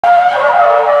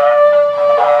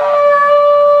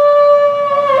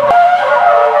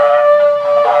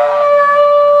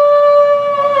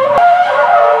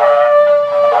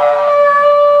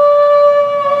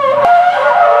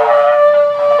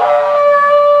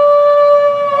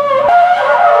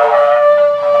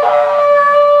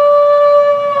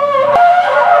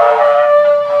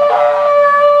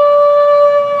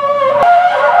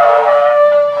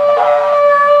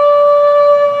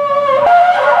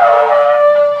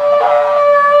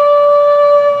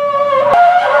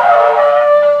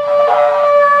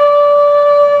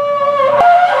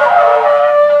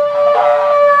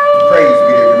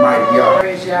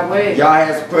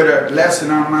put a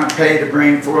lesson on my page to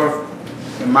bring forth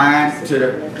the mind to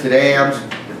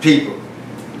the people.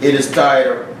 It is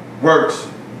titled Works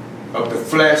of the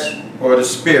Flesh or the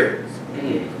Spirit.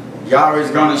 Yahweh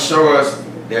is going to show us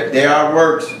that there are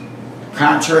works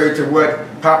contrary to what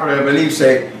popular beliefs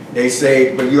say. They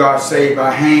say, but you are saved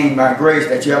by hang, by grace,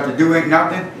 that you have to do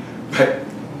nothing. But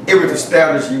it was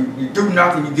established, you do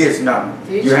nothing, you get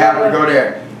nothing. You have to go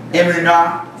there.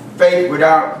 Ibryi, faith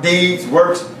without deeds,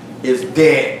 works, is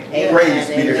dead. Praise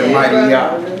be to the mighty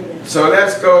Yahweh. So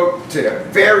let's go to the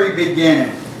very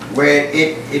beginning where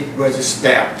it was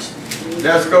established.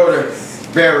 Let's go to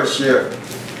Bereshit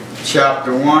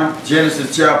chapter 1,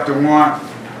 Genesis chapter 1,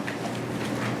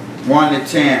 1 to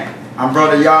 10. I'm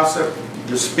Brother Yahshua,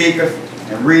 the speaker,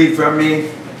 and read from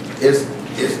me is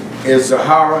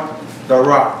Zahara, the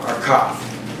rock, or Kaf,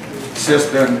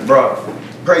 sister and brother.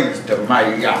 Praise the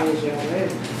mighty Yahweh.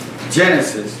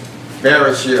 Genesis,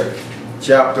 Bereshit,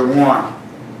 chapter 1,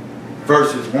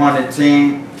 verses 1 to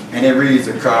 10, and it reads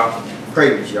a Kaf.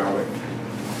 Praise Yahweh.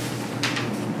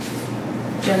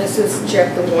 Genesis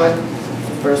chapter 1,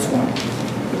 verse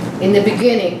 1. In the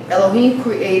beginning, Elohim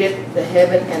created the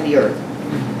heaven and the earth.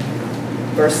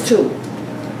 Verse 2.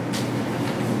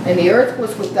 And the earth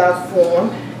was without form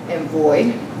and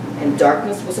void, and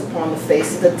darkness was upon the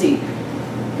face of the deep.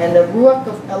 And the Ruach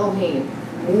of Elohim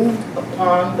moved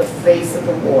upon the face of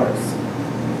the waters.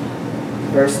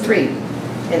 Verse 3.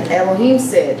 And Elohim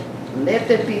said, let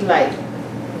there be light.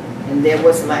 And there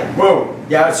was light. Whoa,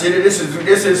 y'all see that this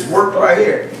is work right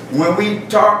here. When we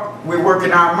talk, we're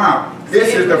working our mouth.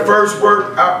 This is the first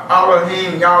work of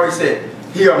Elohim. Yahweh said,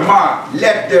 here, Ma,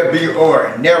 let there be order.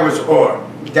 And there was order.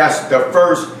 That's the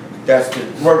first, that's the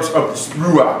works of the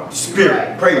Ruach, Spirit.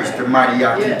 Right, praise the mighty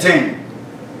Yahweh. Yes. Continue.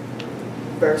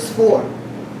 Verse 4.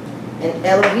 And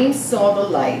Elohim saw the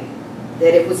light,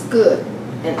 that it was good.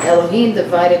 And Elohim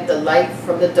divided the light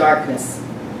from the darkness.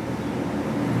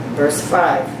 Verse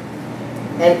 5.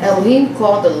 And Elohim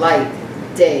called the light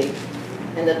day,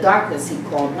 and the darkness he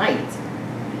called night.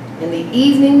 And the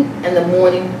evening and the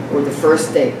morning were the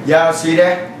first day. Y'all see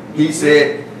that? He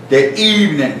said the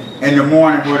evening and the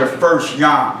morning were the first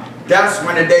Yom. That's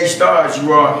when the day starts,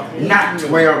 you are not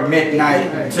 12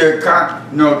 midnight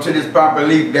to this proper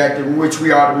belief that which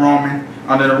we are the Roman,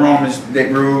 under the Romans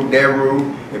that rule, their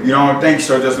rule. If you don't think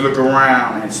so, just look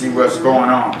around and see what's going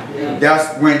on.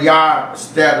 That's when Yah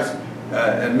established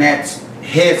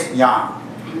his Yom.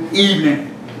 Evening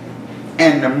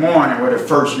and the morning were the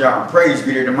first Yom. Praise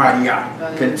be to the mighty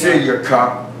Yah. Continue your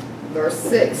cup. Verse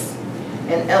 6.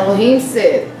 And Elohim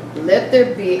said, let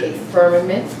there be a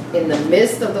firmament in the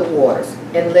midst of the waters,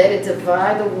 and let it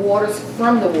divide the waters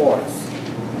from the waters.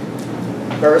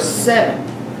 Verse 7.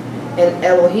 And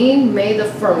Elohim made the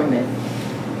firmament,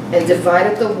 and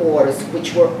divided the waters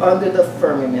which were under the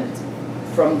firmament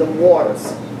from the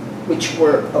waters which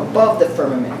were above the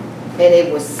firmament. And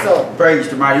it was so. Praise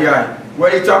to my Yah.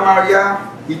 What he talking about, Yah?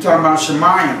 He talking about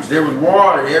Shemayim. There was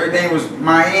water. Everything was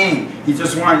Mayim. He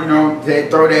just wanted, to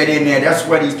throw that in there. That's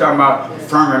what he's talking about,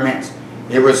 firmaments.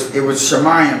 It was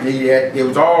Shemayim. It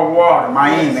was all water,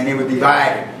 Mayim, and it was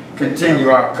divided. Continue,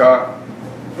 our car.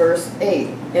 Verse 8.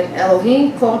 And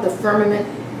Elohim called the firmament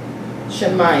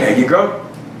Shemayim. There you go.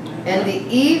 And the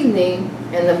evening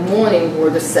and the morning were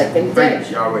the second day.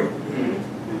 Praise Yahweh.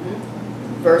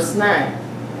 Verse 9.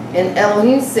 And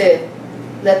Elohim said,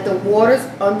 let the waters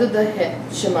under the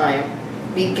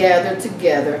Shemayim be gathered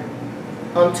together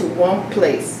unto one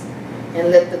place, and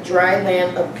let the dry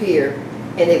land appear.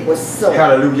 And it was so.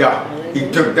 Hallelujah. He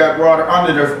took that water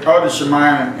under the other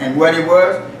Shemayim, and what it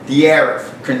was? The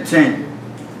Arif. Continue.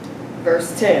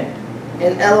 Verse 10.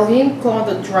 And Elohim called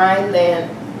the dry land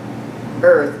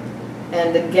earth,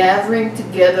 and the gathering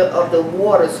together of the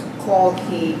waters called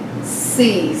he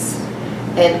seas.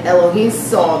 And Elohim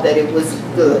saw that it was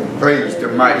good. Praise the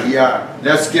mighty Yah.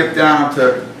 Let's skip down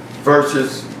to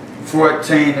verses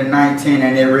 14 and 19,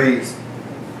 and it reads.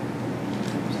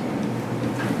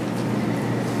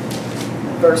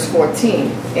 Verse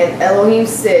 14. And Elohim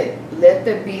said, let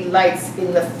there be lights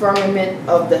in the firmament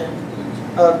of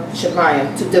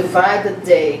Shemayim to divide the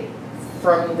day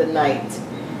from the night,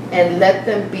 and let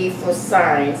them be for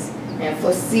signs and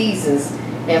for seasons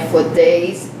and for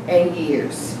days and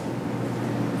years.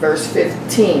 Verse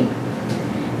 15.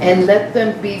 And let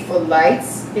them be for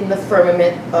lights in the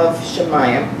firmament of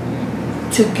Shemayim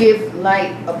to give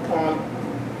light upon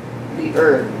the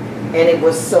earth. And it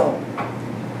was so.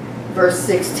 Verse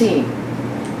 16.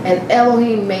 And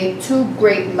Elohim made two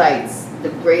great lights, the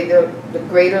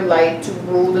greater light to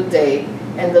rule the day,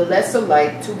 and the lesser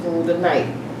light to rule the night.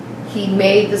 He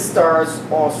made the stars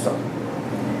also.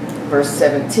 Verse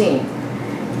 17.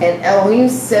 And Elohim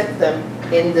set them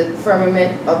in the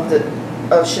firmament of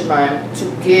Shemayim to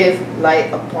give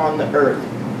light upon the earth.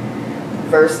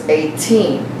 Verse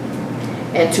 18.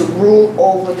 And to rule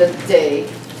over the day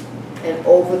and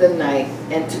over the night,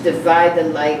 and to divide the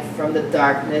light from the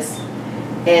darkness.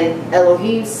 And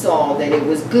Elohim saw that it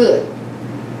was good.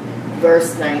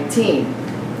 Verse 19.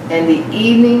 And the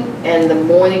evening and the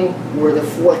morning were the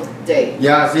fourth day.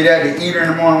 Y'all see that? The evening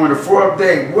and the morning were the fourth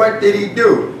day. What did he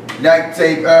do? Like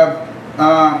take I'm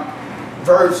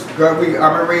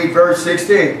gonna read verse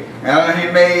 16.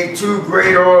 Elohim made two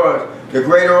great oils. The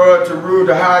greater oil to rule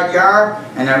the high Yahweh,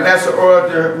 and the lesser oil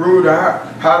to rule the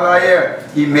high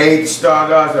Layil. He made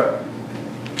stars.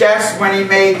 That's when he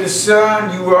made the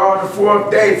sun. You were on the fourth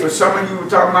day. For some of you were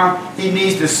talking about he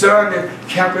needs the sun to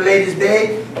calculate his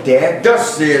day. That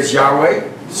thus says Yahweh.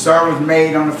 The sun was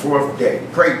made on the fourth day.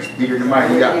 Praise be to the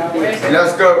mighty God. And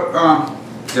let's go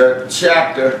to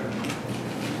chapter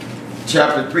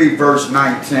 3, verse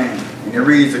 19. And it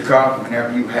reads the copy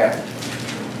whenever you have it.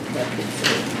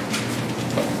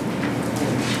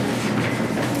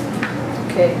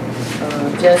 Okay,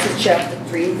 Genesis chapter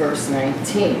 3, verse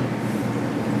 19.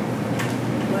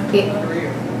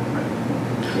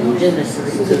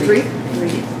 Genesis. Is it 3?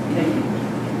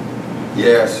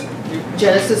 Yes.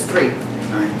 Genesis 3,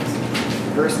 19.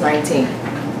 verse 19.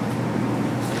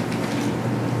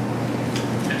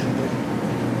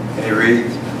 And it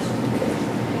reads,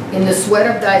 In the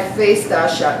sweat of thy face thou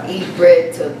shalt eat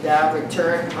bread till thou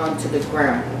return unto the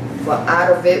ground. For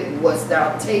out of it wast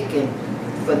thou taken,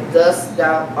 for dust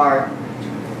thou art,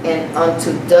 and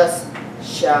unto dust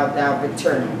shalt thou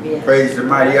return. Yes. praise the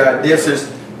mighty God. This is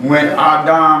when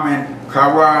Adam and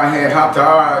Hawa had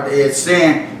Hatah, they had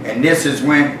sinned, and this is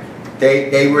when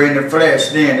they were in the flesh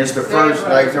then. It's the first,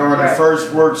 like on the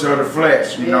first works of the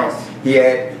flesh, you know.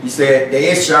 He said, the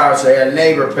Ishshah had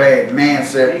labor pain. Man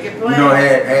said, you know,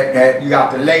 you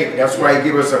got to labor. That's why he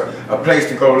give us a place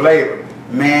to go labor.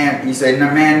 Man, he said,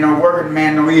 no man no worker,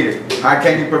 man no eater. How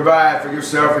can you provide for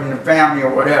yourself and the family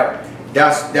or whatever?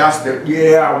 That's the,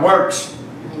 there are works.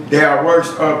 There are works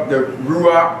of the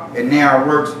Ruach, and there are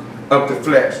works of the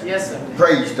flesh. Yes, sir.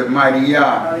 Praise the mighty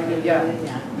Yah.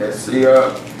 Hallelujah. Let's see,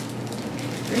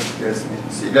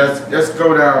 let's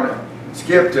go down,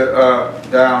 skip to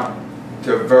down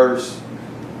to verse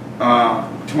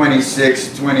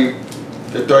 26, 20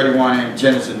 to 31 in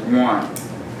Genesis 1.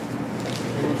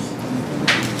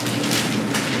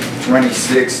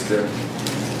 26 to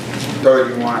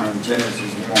 31 in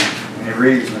Genesis 1. And it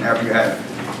reads whenever you have it.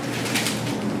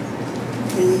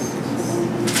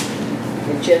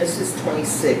 In Genesis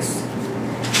 26.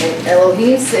 And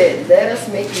Elohim said, let us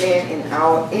make man in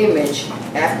our image,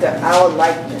 after our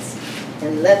likeness,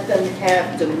 and let them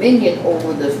have dominion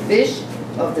over the fish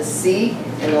of the sea,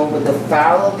 and over the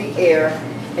fowl of the air,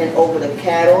 and over the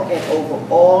cattle, and over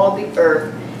all the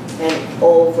earth, and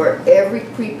over every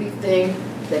creepy thing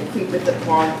that creepeth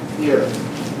upon the earth.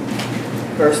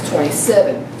 Verse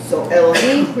 27. So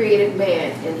Elohim created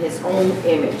man in his own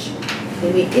image.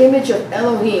 In the image of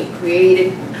Elohim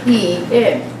created he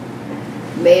him.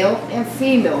 Male and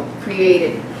female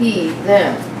created he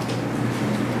them.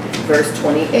 Verse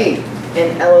 28.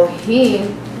 And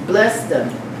Elohim blessed them.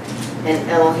 And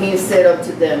Elohim said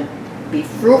unto them, be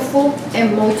fruitful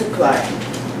and multiply,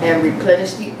 and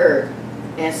replenish the earth,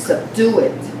 and subdue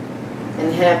it,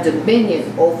 and have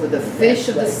dominion over the fish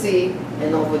of the sea,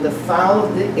 and over the fowl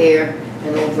of the air,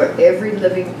 and over every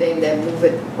living thing that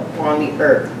moveth upon the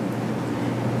earth.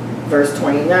 Verse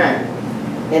 29.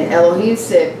 And Elohim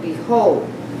said, behold,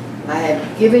 I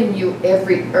have given you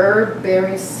every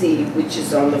herb-bearing seed which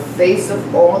is on the face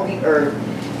of all the earth,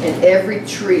 and every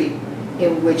tree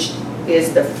in which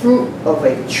is the fruit of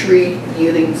a tree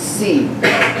yielding seed.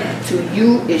 To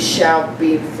you it shall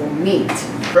be for meat.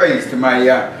 Praise to my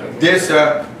Yah. These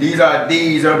are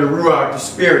deeds of the Ruach, the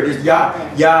Spirit. This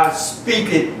Yah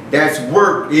speaking, that's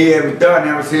work he ever done.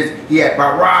 That was his, he had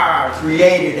bara,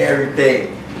 created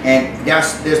everything. And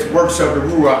that's works of the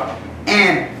Ruach.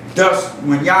 And thus,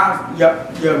 when Yah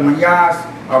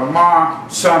amar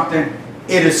something,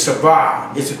 it is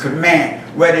SABBATH. It's a command.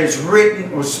 Whether it's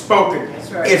written or spoken,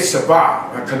 it's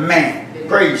SABBATH, a command.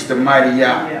 Praise the mighty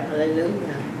Yah.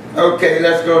 Hallelujah. Okay,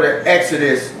 let's go to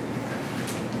Exodus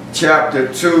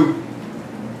chapter 2,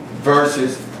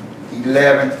 verses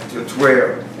 11 to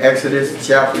 12. Exodus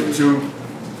chapter 2,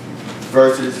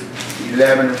 verses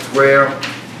 11 to 12.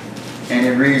 And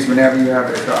it reads whenever you have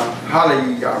it.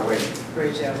 Hallelujah, Yahweh.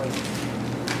 Praise Yahweh.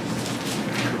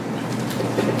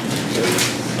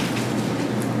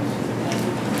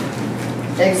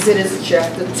 Exodus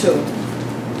chapter 2,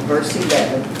 verse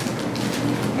 11.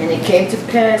 And it came to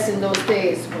pass in those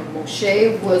days, when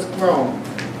Moshe was grown,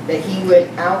 that he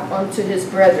went out unto his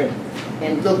brethren,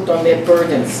 and looked on their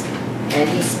burdens. And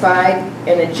he spied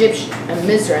an Egyptian, a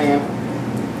Mizraim,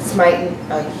 smiting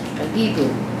a Hebrew,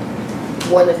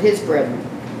 one of his brethren.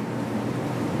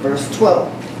 Verse 12.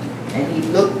 And he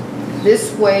looked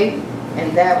this way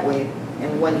and that way,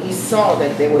 and when he saw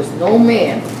that there was no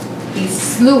man, he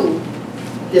slew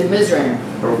the Mizraim.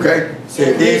 Okay? So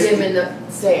and hid him in the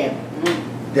sand.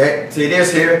 See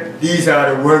this here? These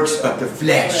are the works of the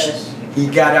flesh. He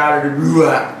got out of the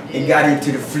Ruach and got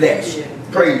into the flesh.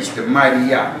 Praise the mighty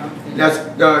Yah. Let's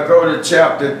go to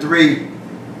chapter 3,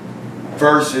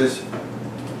 verses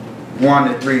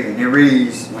 1 to 3. And it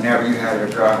reads, whenever you have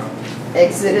it, God.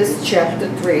 Exodus chapter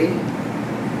 3,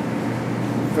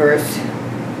 verse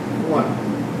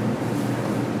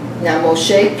 1. Now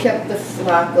Moshe kept the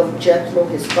flock of Jethro,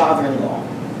 his father-in-law,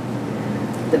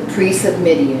 the priest of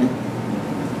Midian,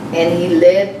 and he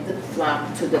led the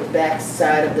flock to the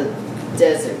backside of the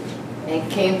desert, and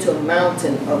came to a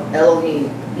mountain of Elohim,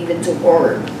 even to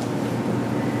Horeb.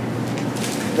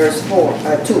 Verse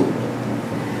 2.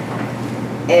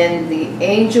 And the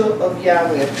angel of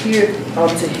Yahweh appeared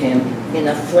unto him in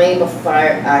a flame of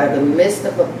fire out of the midst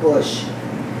of a bush.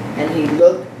 And he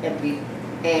looked, and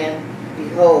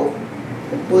behold,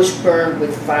 the bush burned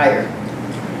with fire,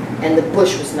 and the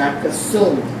bush was not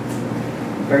consumed.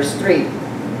 Verse 3.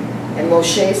 And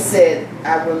Moshe said,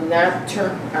 I will now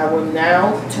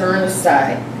turn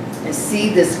aside and see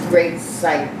this great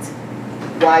sight,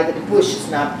 why the bush is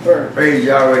not burnt. Praise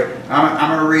Yahweh. I'm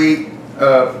going to read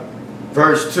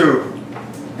verse 2.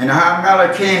 And the high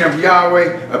Malachim of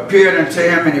Yahweh appeared unto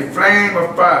him in a flame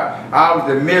of fire out of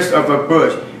the midst of a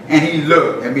bush. And he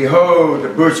looked, and behold, the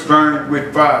bush burned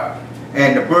with fire,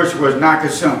 and the bush was not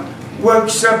consumed.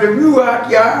 Works of the Ruach,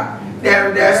 Yah.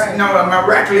 That's a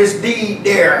miraculous deed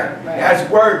there. That's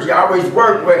work. Yahweh's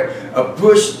work where a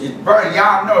bush is burning.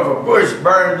 Y'all know if a bush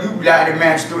burns, you light a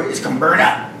match to it, it's going to burn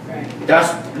up.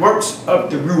 That's works of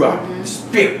the Ruach,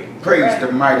 Spirit. Praise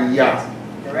the mighty Yah.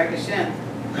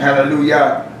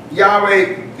 Hallelujah.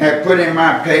 Yahweh had put in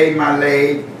my pay, my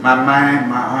leg, my mind,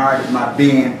 my heart, my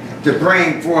being to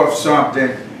bring forth something,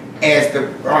 as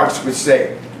the arts would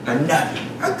say, a nugget,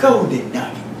 a golden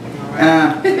nugget.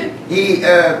 He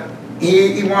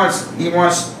wants,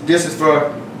 this is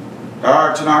for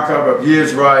our Chanak of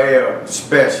Israel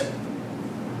special.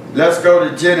 Let's go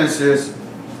to Genesis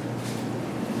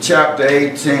chapter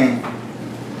 18,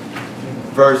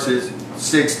 verses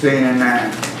 16 and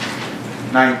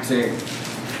 19.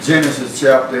 Genesis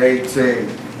chapter 18.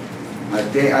 We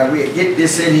get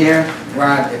this in here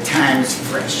while the time is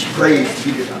fresh. Praise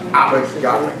be to our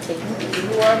God.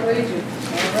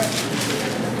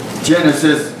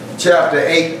 Genesis chapter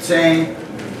 18,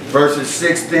 verses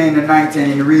 16 to 19,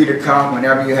 and you read the count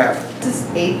whenever you have it. This is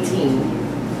 18,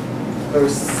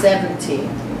 verse 17.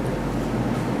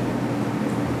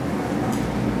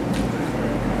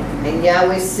 And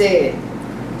Yahweh said,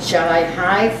 shall I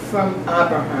hide from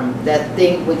Abraham that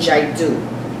thing which I do?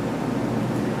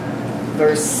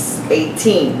 Verse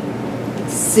 18.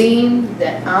 Seeing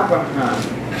that Abraham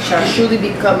shall surely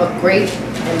become a great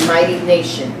and mighty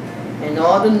nation, and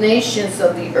all the nations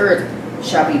of the earth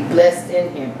shall be blessed in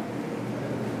him.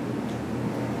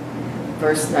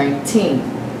 Verse 19.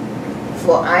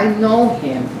 For I know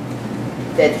him,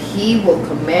 that he will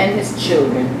command his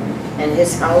children and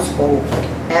his household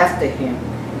after him,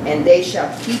 and they shall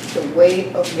keep the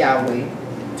way of Yahweh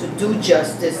to do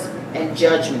justice and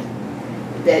judgment,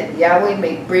 that Yahweh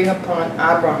may bring upon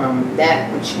Abraham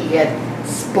that which he had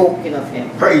spoken of him.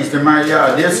 Praise the mighty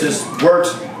Yah. This is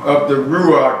works of the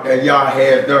Ruach that Yah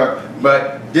has done.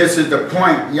 But this is the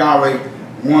point Yahweh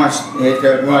wants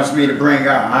me to bring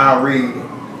out. I'll read it.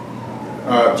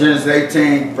 Genesis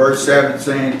 18, verse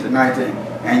 17 to 19.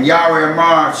 And Yahweh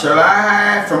amar, shall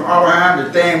I hide from Abraham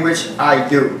the thing which I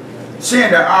do?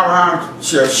 Seeing that Abraham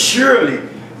shall surely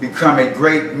become a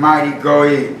great mighty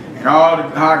goy, and all the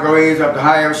high goys of the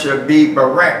higher shall be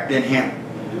bereft in him.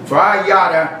 For I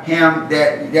yada him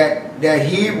that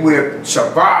he will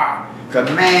Shabbat,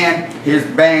 command his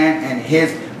band and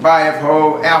his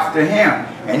biaphole after him,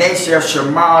 and they shall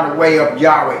shema the way of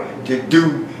Yahweh to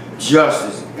do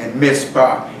justice and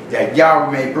mispah, that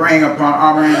Yahweh may bring upon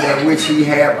Abraham that which he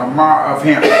have a mar of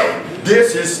him.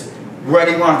 This is what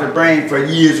he wants to bring for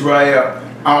Israel,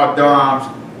 Adam's,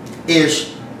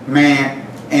 Ish, man,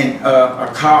 and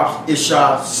Akab's,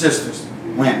 Ishshah's sisters,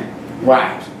 women,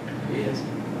 wives. Yes.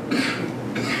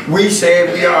 We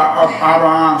say we are of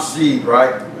Abraham's seed,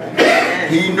 right?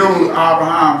 He knew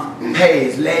Abraham's pay,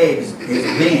 his legs, his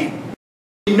being.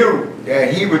 He knew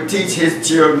that he would teach his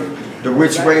children the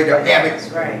which way the Abbot,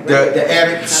 the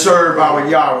Abbot serve our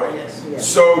Yahweh. Yes, yes.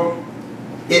 So,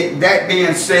 that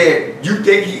being said, you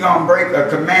think he gonna break a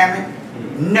commandment?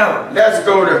 No. Let's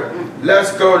go to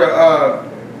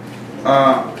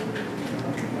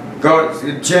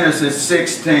Genesis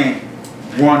 16,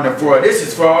 1-4. This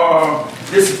is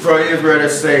for Israel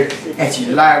that say, and she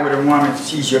lied with a woman,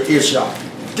 she's your Ishshah.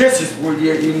 This is what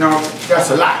you know, that's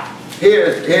a lie. Here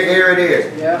it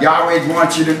is. Yeah. Yahweh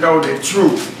wants you to know the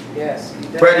truth. Yes.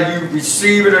 Whether you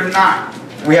receive it or not,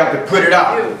 we have to put it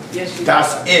out. Yes,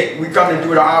 that's it. We come to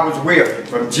do the Abba's will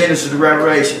from Genesis to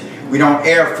Revelation. We don't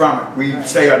err from it. We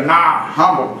say a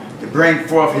humble to bring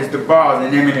forth his debar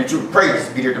and imminent truth. Praise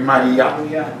be to the mighty Yah.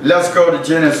 Let's go to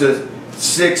Genesis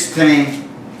 16.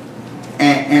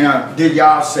 And did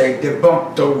y'all say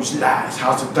debunk those lies,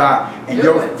 house of time, and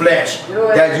your flesh?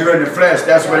 That you're in the flesh.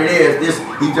 That's what it is. This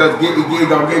he gonna give you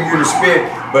the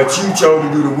spirit, but you chose to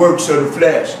do the works of the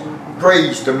flesh.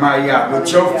 Praise the mighty Yah.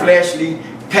 With your fleshly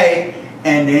pay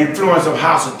and the influence of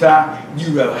house of time,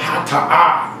 you have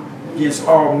hata'ah against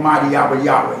Almighty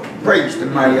Yahweh. Praise the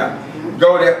mighty Yah.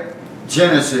 Go to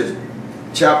Genesis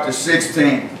chapter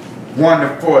 16,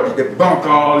 1-4 to debunk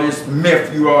all this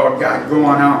myth you all got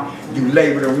going on. You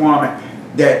lay with a woman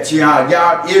that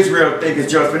y'all Israel think is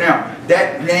just for them.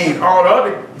 That ain't all the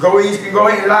other goees can go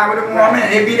ahead and lie with a woman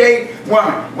and it be they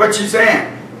woman. What you saying?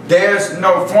 There's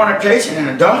no fornication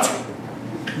and adultery.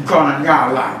 You calling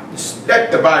y'all a lie.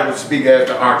 Let the Bible speak as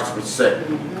the artist would say.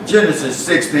 Genesis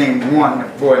 16,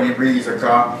 1-4, and it reads a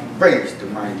call. Praise the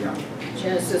mighty God.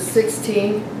 Genesis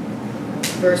 16,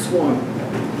 verse 1.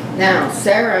 Now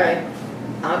Sarai,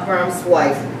 Abram's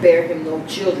wife, bare him no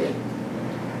children.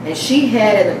 And she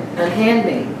had a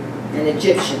handmaid, an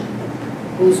Egyptian,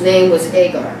 whose name was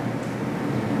Hagar.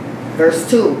 Verse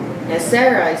 2. And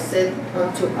Sarai said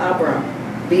unto Abram,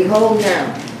 Behold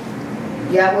now,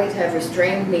 Yahweh hath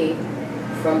restrained me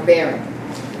from bearing.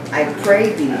 I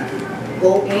pray thee,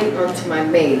 go in unto my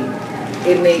maid.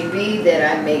 It may be that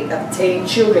I may obtain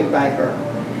children by her.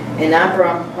 And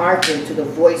Abram hearkened to the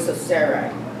voice of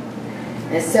Sarai.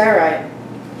 And Sarai,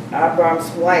 Abram's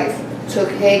wife,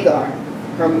 took Hagar,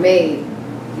 her maid,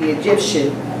 the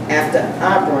Egyptian, after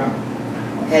Abram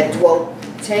had dwelt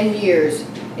 10 years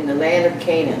in the land of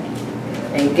Canaan,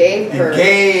 and gave her.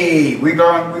 We're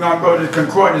gonna go to the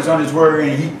concordance on his word,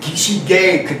 and she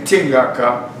gave. Continue, our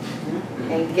cup.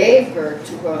 And gave her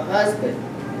to her husband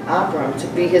Abram to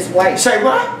be his wife. Say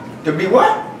what? To be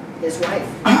what? His wife.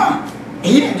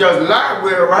 He didn't just lie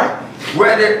with her, right?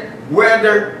 Whether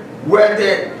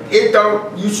it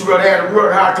don't, you should have had a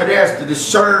real high Kadesh to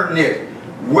discern it.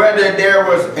 Whether there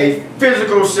was a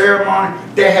physical ceremony,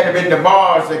 there had been the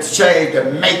bars exchanged to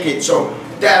make it. So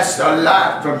that's a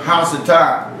lot from house of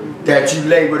time that you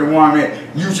lay with a woman.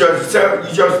 You just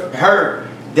heard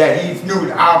that he knew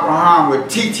that Abraham would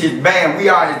teach his band. We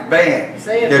are his band.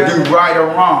 Say it, to brother. do right or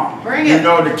wrong. Bring you it.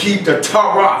 know, to keep the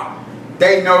Torah.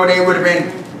 They know they would have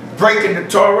been breaking the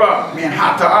Torah, being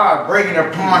hata'ah, breaking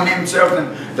upon themselves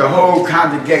and the whole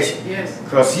congregation. Yes.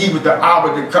 Because he was the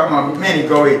Abba to come up many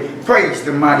go in. Praise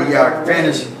the mighty Yah.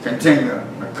 Finish. Continue.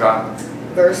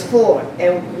 Verse 4.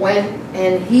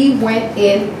 And he went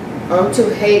in unto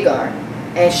Hagar,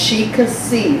 and she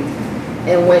conceived.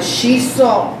 And when she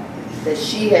saw that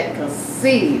she had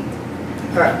conceived,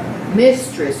 her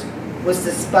mistress was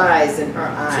despised in her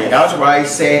eyes. See, that's why he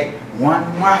said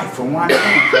one wife for one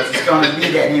man, because it's going to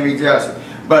be that Henry Justice.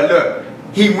 But look,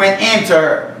 he went into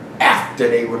her after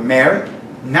they were married,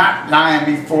 not lying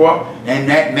before, and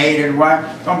that maiden wife.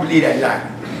 Don't believe that lie.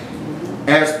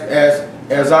 As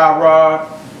our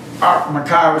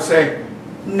Makai would say,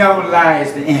 no lie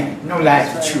is the enemy, no lie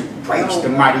is the truth. Praise the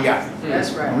mighty Yah.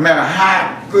 That's right. No matter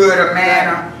how good a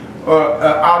man or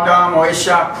Adam or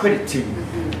Ishshah put it to you,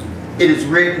 it is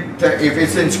written. If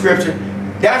it's in Scripture,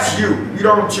 that's you. You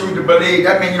don't choose to believe.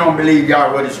 That means you don't believe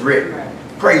Yah what is written. Right.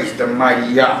 Praise the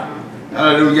mighty Yah.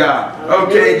 Hallelujah.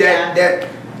 Okay,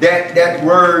 that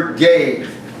word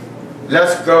gave.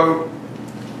 Let's go.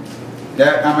 I'm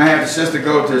gonna have the sister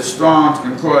go to the Strong's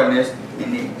Concordance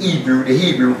in the Hebrew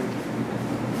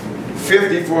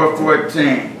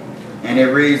 54:14, and it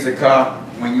reads the call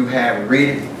when you have read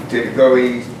it to the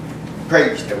goees.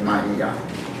 Praise the mighty Yah.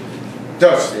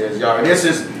 Thus says Yah. This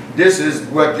is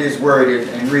what this word is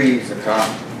and reads the call.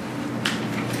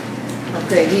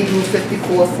 Okay, Hebrews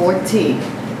 54:14.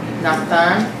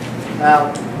 Nathan,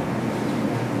 about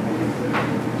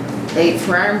a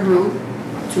firm root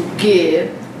to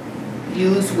give,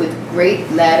 used with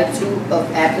great latitude of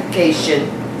application,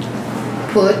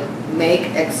 put,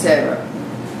 make, etc.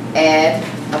 Add,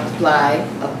 apply,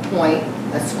 appoint,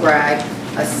 ascribe,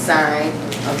 assign,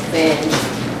 avenge,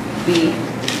 be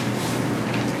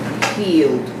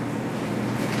healed,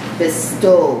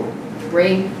 bestow,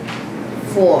 bring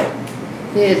forth,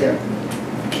 hither,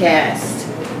 cast,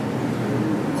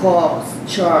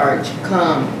 cause, charge,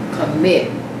 come, commit,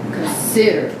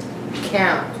 consider,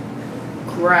 count,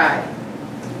 cry,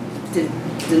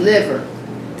 deliver,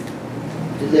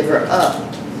 deliver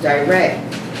up, direct,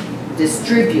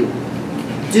 distribute,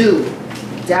 do,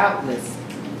 doubtless,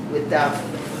 without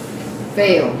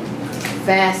fail,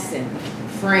 fasten,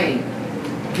 frame,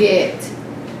 get,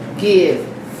 give,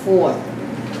 forth,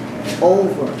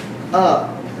 over,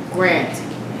 up, grant,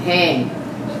 hang,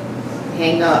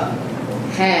 hang up,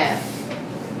 have,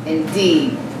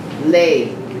 indeed,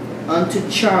 lay, unto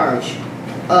charge,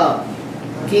 up,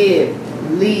 give,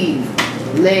 leave,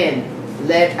 lend,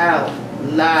 let out,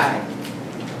 lie,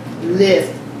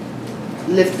 lift,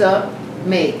 lift up,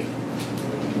 make,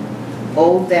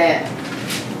 oh that,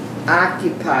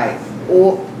 occupy,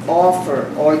 or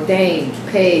offer, ordain,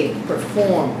 pay,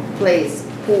 perform, place,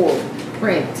 pour,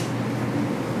 print,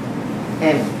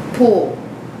 and pull,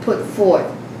 put forth,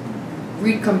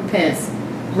 recompense,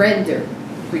 render,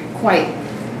 requite,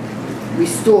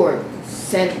 restore,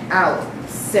 send out,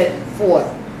 set forth,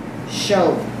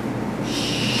 show,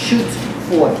 shoot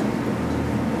forth,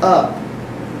 up,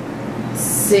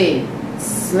 sing,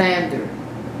 slander,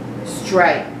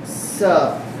 strike,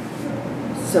 submit,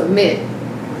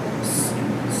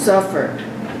 suffer,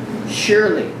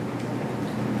 surely,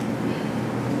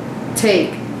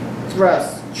 take,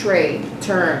 thrust, trade,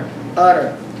 turn,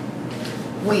 utter,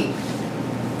 weep,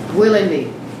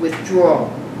 willingly, withdraw,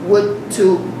 would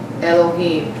to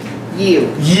Elohim,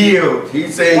 yield. Yield. He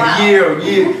said Wow. yield.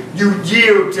 You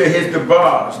yield to his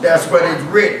debarge. That's what is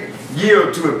written.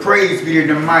 Yield to it. Praise be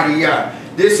to the mighty Yah.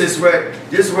 This is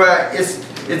why it's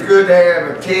good to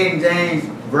have a King James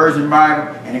Version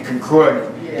Bible and a concordance.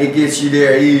 Yeah. It gets you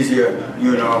there easier,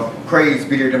 you know. Praise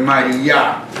be to the mighty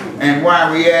Yah. And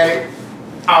while we at it,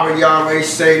 our Yahweh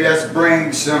say, let's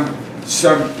bring some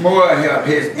more help,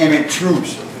 his eminent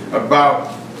truths about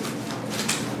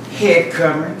head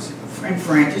coverings and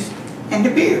fringes and the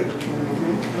beard.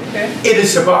 Okay. It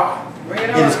is Shabbat. Bring it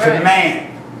It on, is right. command.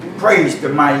 Praise the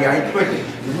mighty Yah. He put it.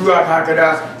 The Ruach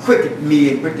HaKodesh quicken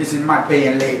me and put this in my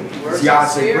paying label. Word Yah of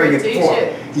said, bring spirit, it forth. teach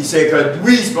it. He said, because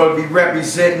we supposed to be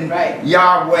representing Right.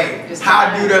 Yahweh. It's How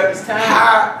time. do the It's time.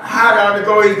 how the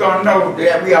go? He's gonna know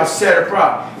that we are set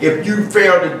apart. If you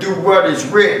fail to do what is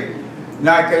written,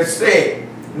 like I said,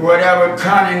 whatever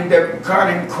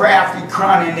cunning, crafty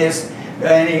cunningness,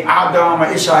 any Adam or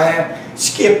Ishshah have,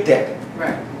 skip that.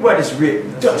 Right. What is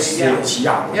written? Thus There you go. says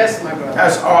Yahweh. Yes, my brother.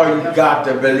 That's all you Yep. got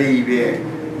to believe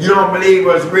in. You don't believe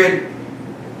what's written?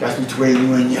 That's between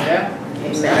you and Yah. Yeah.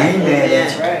 I ain't mad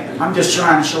at you. Right. I'm just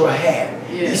trying to show a half.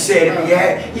 Yeah. He said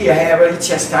if he'll have it, he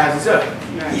chastises us.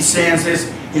 Right. He sends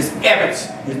his evidence,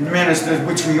 his ministers,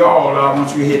 which we all are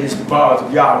once we hit this bars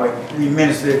of Yahweh. We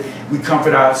minister, we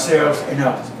comfort ourselves and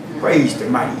others. Praise the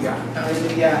mighty Yah.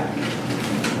 Hallelujah.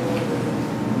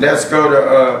 Let's go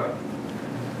to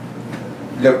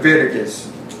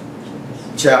Leviticus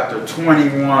chapter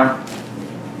 21.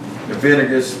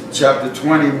 Leviticus chapter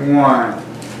 21,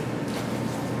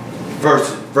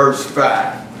 verse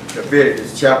 5.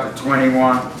 Leviticus chapter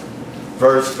 21,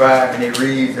 verse 5, and it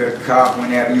reads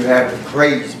whenever you have it,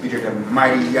 praise be to the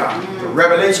mighty Yah. The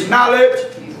revelation knowledge,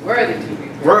 He's worthy to be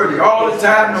praised. worthy all the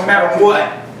time, no matter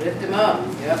what. Lift him up.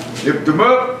 Yep. Lift them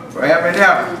up forever and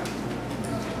ever.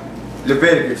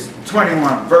 Leviticus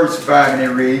 21, verse 5, and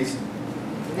it reads,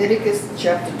 Leviticus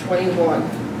chapter 21,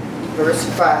 verse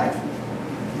 5.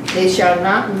 They shall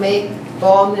not make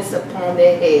baldness upon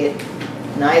their head,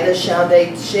 neither shall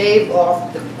they shave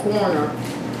off the corner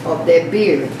of their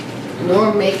beard,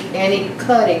 nor make any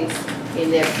cuttings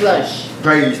in their flesh.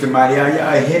 praise the mighty Yah.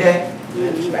 Y'all hear that?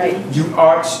 That's right. You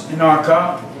arts in our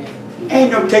car.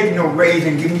 Ain't no taking no razor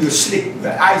and giving you a slick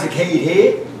Isaac Hayes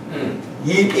head.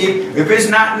 If it's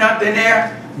not nothing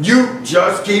there, you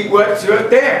just keep what's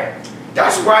there.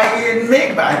 That's why he didn't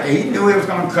make about it. He knew it was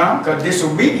going to come because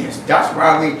disobedience. That's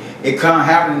why it come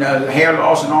having the hair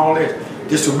loss and all this.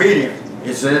 Disobedience.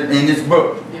 It's in this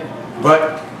book. Yeah.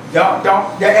 But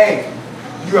hey,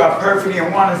 you are perfectly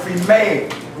and wonderfully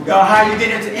made. You know how you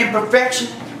get into imperfection?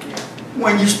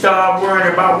 When you start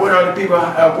worrying about what other people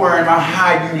are worrying about,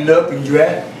 how you look and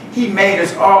dress. He made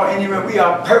us all anyway. We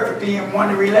are perfectly and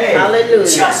wonderfully made. Hallelujah.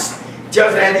 Just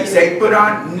as he said, put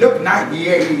on, look nice.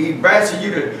 He blesses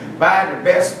you to buy the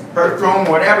best perfume,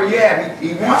 whatever you have.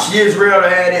 He wants Israel to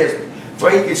have this, for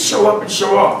he can show up and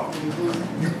show off.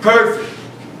 You perfect.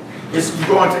 It's you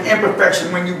go into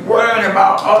imperfection when you worry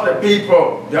about other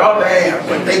people, the other half,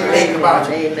 what they think about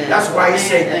you. Amen. That's why he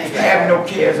said, have no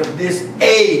cares of this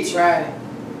age. Right.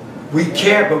 We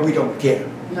care, but we don't care.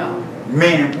 No.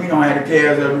 Meaning we don't have the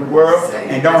cares of the world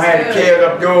and don't That's have the good. cares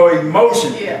of your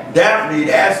emotion. Yeah. Definitely,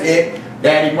 that's it.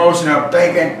 That emotion of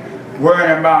thinking,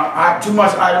 worrying about, too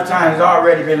much idle time has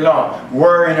already been lost.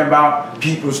 Worrying about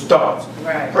people's thoughts.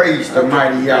 Right. Praise the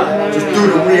mighty Yah. Just do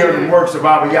the will and works of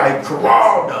our Yah. He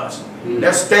called us.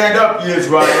 Let's stand up,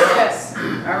 Israel. Yes.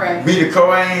 All right. Be the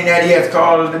Kohen that he has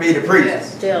called us to be the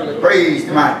priest. Yes. Praise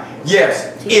the mighty.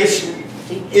 Yes, Ish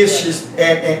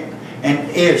and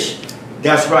Ish.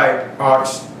 That's right,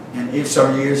 Ox and Ish,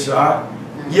 some years.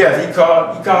 Yes, he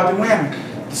called the women,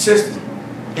 the sisters.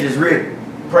 It is written.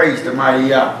 Praise the mighty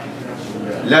Yah.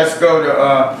 Let's go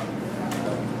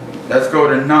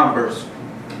to Numbers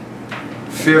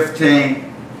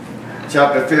 15,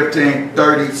 chapter 15,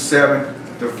 37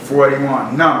 to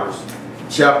 41. Numbers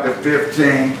chapter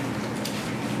 15,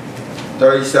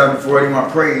 37 to 41.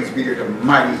 Praise be to the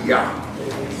mighty Yah.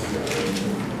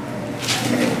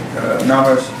 And,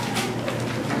 Numbers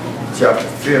chapter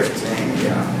 15,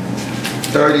 yeah.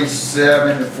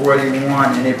 37 to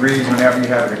 41, and it reads whenever you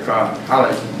have the call.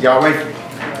 Hallelujah. Yahweh.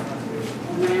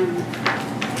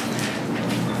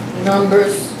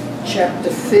 Numbers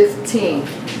chapter 15,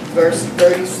 verse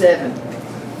 37.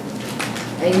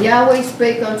 And Yahweh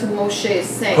spake unto Moshe,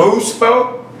 saying, Who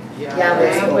spoke?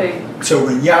 Yahweh spoke. So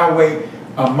when Yahweh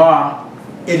Amar,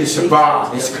 it is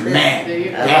Shabbat, it's command.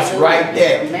 That's right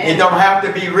there. It don't have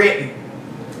to be written.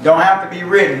 Don't have to be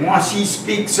written. Once he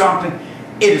speaks something,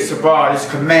 it is Shabbat, it's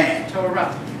command.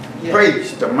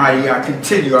 Praise the mighty Yah.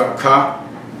 Continue our car.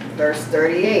 Verse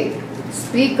 38.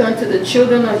 Speak unto the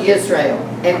children of Israel,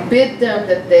 and bid them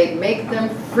that they make them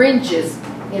fringes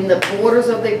in the borders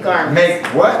of their garments. Make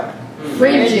what?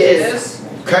 Fringes.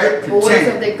 Okay, In the borders of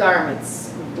continue. their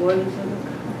garments.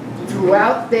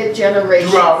 Throughout their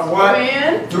generations. Throughout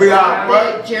what? Throughout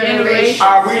what? Their generations.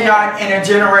 Are we not in a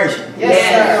generation?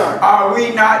 Yes, Are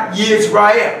we not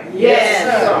Yisrael?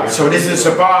 Yes, So this is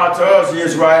Shabbat to us,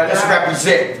 Yisrael. Let's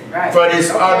represent. For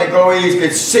this other goyes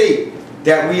could see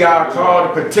that we are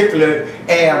called a particular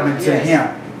ailment to him.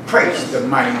 Praise the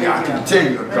mighty God.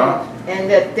 Continue, God. and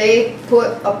that they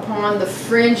put upon the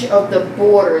fringe of the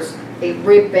borders a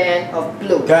ribband of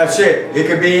blue. That's it. It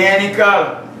could be any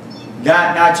color.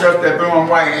 Not just that blue and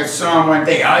white as some one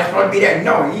day. Oh, it's supposed to be that.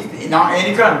 No, he's not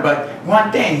any color. But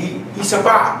one thing, he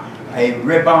survived. A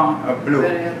ribbon of blue.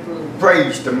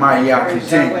 Praise the mighty Yah.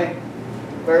 Continue.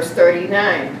 Verse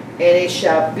 39. And it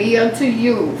shall be unto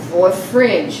you for a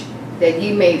fringe, that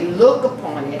ye may look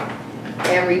upon it,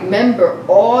 and remember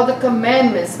all the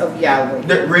commandments of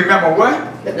Yahweh. Remember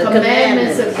what? The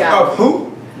commandments of Yahweh. Of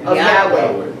who? Of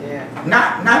Yahweh.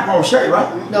 Not Moshe,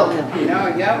 right? No.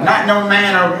 Yahweh. Not no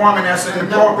man or woman that's in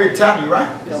the pulpit telling you,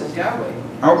 right? This is Yahweh.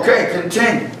 Okay,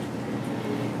 continue.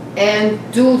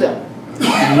 And do them.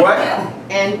 What?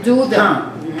 And do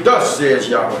them. Thus says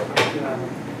Yahweh.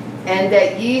 And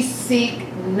that ye seek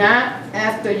not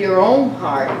after your own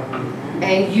heart,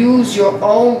 and use your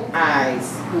own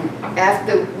eyes,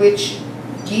 after which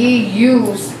ye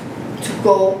use to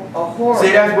go a whoring.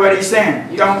 See, that's what he's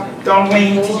saying. Don't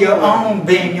lean to your own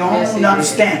being, your own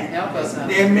understanding. Help us out.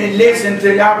 Then listen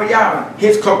to Yahweh,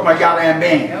 his kokma Yahweh and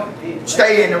being.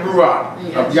 Stay in the ruach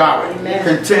of Yahweh. Amen.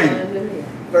 Continue.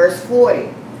 Verse 40.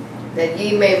 That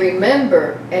ye may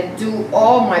remember and do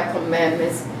all my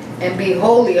commandments, and be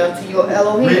holy unto your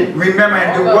Elohim. Remember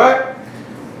and do what?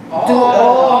 Do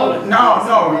all. No.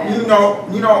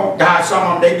 You know how some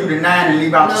of them, they do the 9 and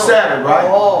leave out the 7, right?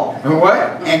 All. And what?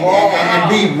 And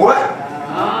be what?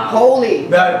 Holy.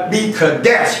 But be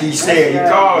Kadesh, he said. He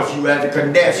calls you as a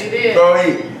Kadesh. He did. So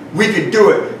we could do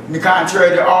it. In the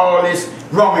contrary to all this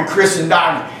Roman Christian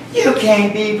doctrine. You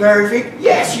can't be perfect.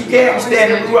 Yes, you can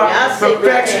stand the Ruach.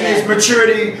 Perfection is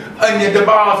maturity under the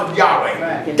bars of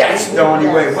Yahweh. That's the only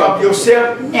way. Love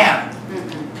yourself now.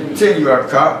 Continue our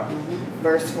cup.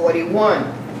 Verse 41.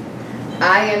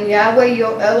 I am Yahweh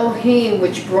your Elohim,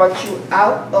 which brought you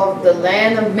out of the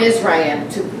land of Mizraim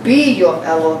to be your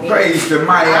Elohim. Praise the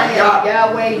mighty I am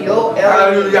Yahweh your Elohim.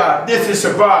 Hallelujah. This is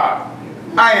Shabbat.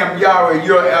 I am Yahweh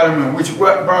your Elohim, which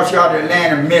brought you out of the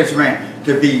land of Mizraim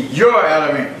to be your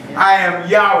Elohim. I am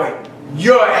Yahweh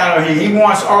your Elohim. He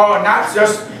wants all, not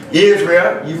just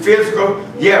Israel, you physical,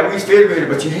 yeah, we physical,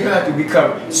 but you have to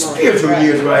become spiritual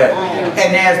Israel.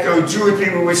 And as those Jewish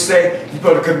people would say, you're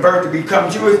supposed to convert to become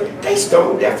Jewish, they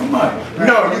stole that from us.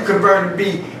 No, you convert to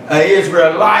be an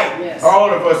Israelite. All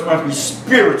of us must be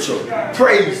spiritual.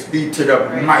 Praise be to the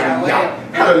mighty Yah.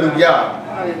 Hallelujah.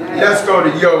 Let's go to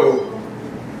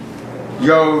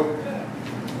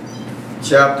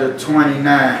chapter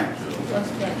 29.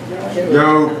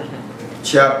 Job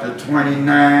chapter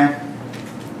 29.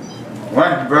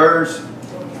 One verse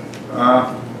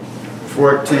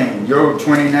 14. Job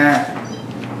 29.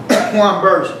 One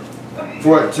verse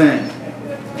 14.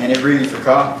 And it reads the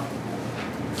call.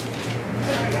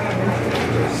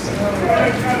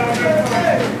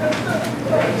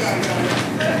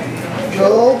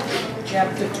 Job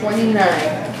chapter 29,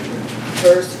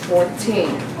 verse 14.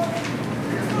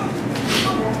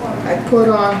 I put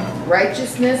on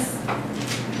righteousness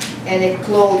and it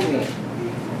clothed me.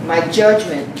 My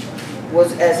judgment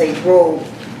was as a robe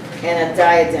and a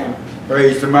diadem.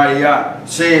 Praise the mighty God.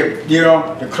 See, you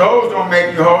know, the clothes don't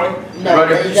make you holy, no,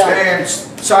 but if you stay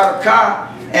inside a car,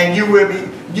 and it'll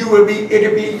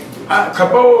be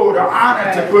kabod or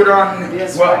honor to put on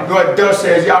what thus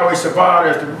says Yahweh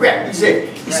SABBATH as the rep. He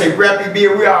said, rep,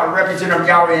 we are representing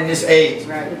Yahweh in this age.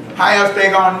 Right. How else they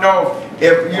gonna know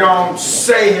if you don't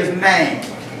say His name?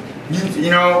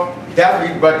 You know,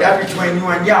 but that's between you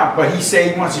and Yah. But He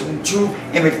said He wants the true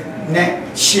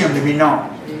image, Shem, to be known.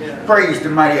 Yeah. Praise the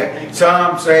mighty God.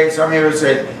 Some here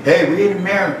say, hey, we in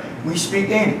America, we speak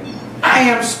English. I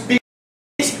am speaking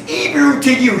Hebrew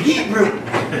to you, Hebrew.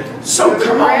 So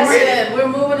come on with it. We're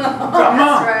moving on. Come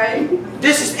on. Right.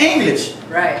 This is English.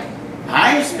 Right.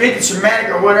 I ain't speaking Semitic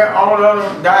or whatever, all the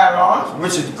other dialogues,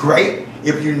 which is great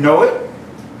if you know it.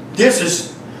 This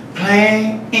is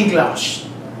plain English.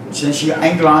 Since you're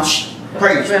English,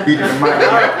 praise be to the mighty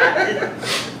God.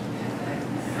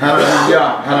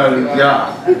 Hallelujah.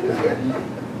 Hallelujah.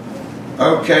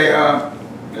 Okay,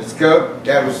 let's go.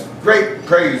 That was great.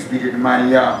 Praise be to the mighty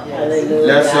Yah.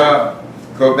 Let's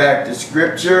go back to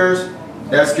scriptures.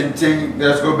 Let's continue.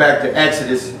 Let's go back to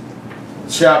Exodus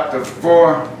chapter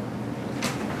 4.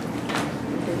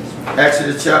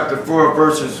 Exodus chapter 4,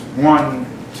 verses 1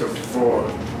 to 4.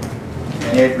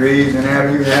 And it reads, and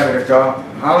have you have it, God.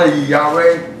 Hallelujah,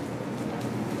 Yahweh.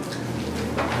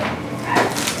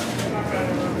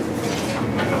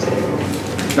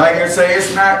 Like I say,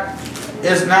 it's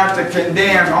not to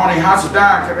condemn, only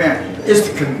Hasadam command. It's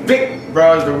to convict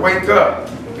brothers to wake up.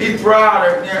 Be proud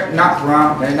of, not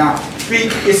proud,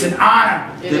 it's an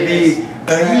honor to be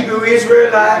a Hebrew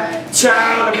Israelite,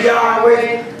 child of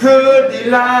Yahweh, good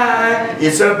delight.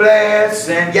 It's a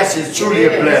blessing. Yes, it's truly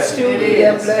a blessing.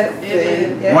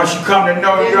 Once you come to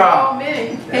know Yah,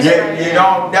 you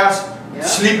don't, that's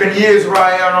sleeping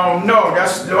Israel don't know.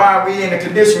 That's why we in the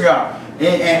condition we are.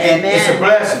 And it's a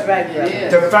blessing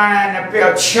to find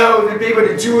the chosen people,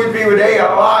 the Jewish people, they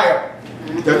are liars.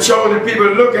 The chosen people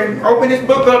looking, open this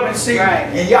book up and see.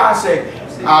 And Yah said,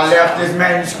 I left this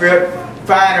manuscript,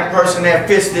 find a person that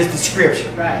fits this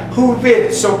description. Who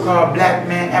fits? So-called black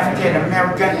man, African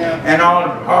American, and all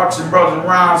the arcs and brothers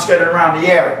around, scattered around the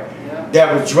area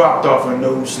that was dropped off on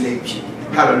those slave ships.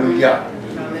 Hallelujah.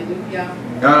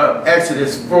 Hallelujah.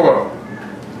 Exodus 4.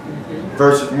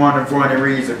 Verses 1 and 4, and it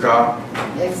reads, God.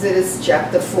 Exodus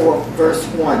chapter 4, verse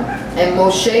 1. And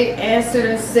Moshe answered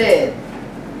and said,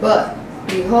 but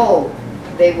behold,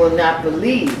 they will not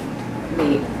believe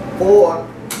me,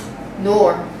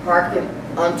 nor hearken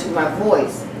unto my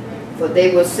voice. For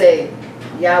they will say,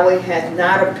 Yahweh hath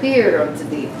not appeared unto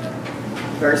thee.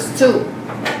 Verse 2.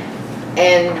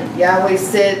 And Yahweh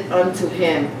said unto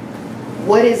him,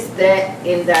 what is that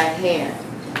in thy hand?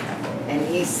 And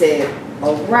he said,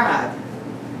 a rod.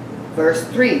 Verse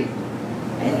 3.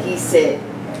 And he said,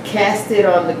 cast it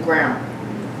on the ground.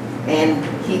 And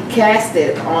he cast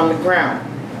it on the ground,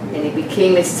 and it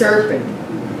became a serpent.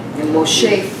 And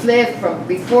Moshe fled from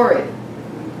before it.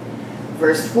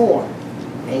 Verse 4.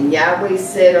 And Yahweh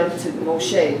said unto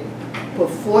Moshe, put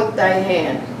forth thy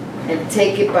hand, and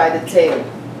take it by the tail.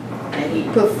 And he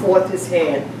put forth his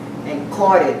hand, and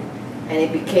caught it, and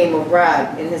it became a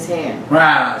rod in his hand.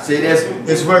 Right. See,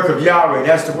 that's work of Yahweh.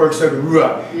 That's the works of the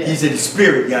Ruach. He's in the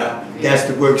spirit, Yah. That's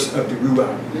the works of the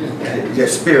Ruach. The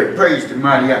spirit. Praise the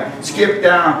mighty God. Skip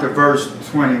down to verse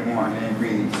 21 and it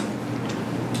reads.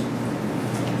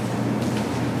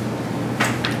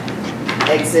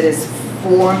 Exodus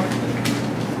 4,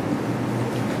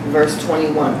 verse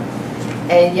 21.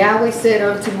 And Yahweh said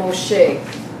unto Moshe,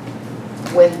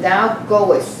 when thou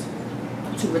goest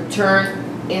to return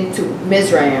into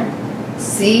Mizraim,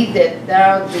 see that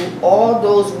thou do all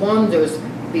those wonders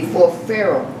before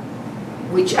Pharaoh,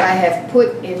 which I have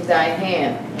put in thy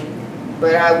hand.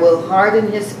 But I will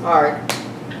harden his heart,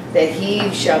 that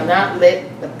he shall not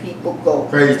let the people go.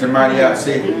 Praise the mighty God.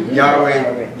 See,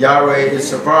 Yahweh is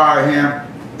savor him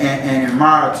and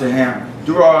admire to him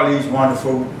through all these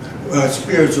wonderful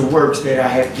spiritual works that I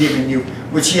have given you,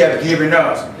 which he has given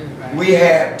us. We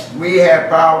have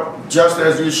power just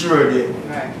as Yahshua did.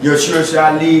 Right. Yahshua said,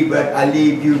 I leave, but I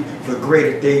leave you for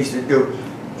greater things to do.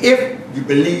 If you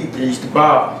believe these the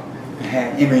bars and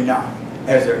have him now,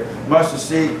 as a mustard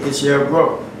seed, it shall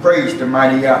grow. Praise the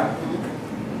mighty Yah.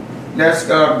 Let's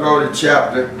go to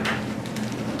chapter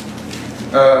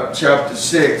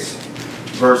 6,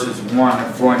 verses 1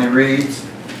 and 4, and it reads.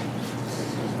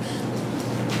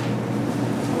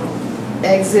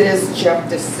 Exodus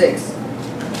chapter 6,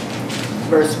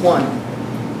 verse 1.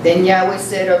 Then Yahweh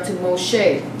said unto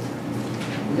Moshe,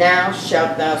 Now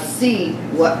shalt thou see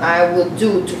what I will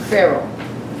do to Pharaoh,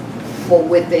 for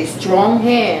with a strong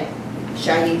hand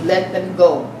shall he let them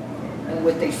go, and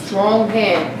with a strong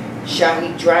hand shall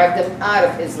he drive them out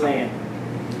of his land.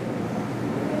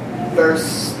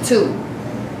 Verse 2.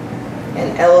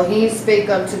 And Elohim spake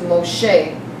unto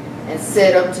Moshe, and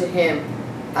said unto him,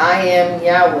 I am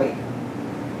Yahweh.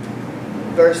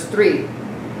 Verse 3.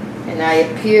 And I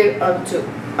appeared unto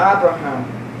Abraham,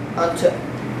 unto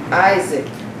Isaac,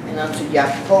 and unto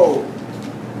Jacob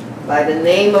by the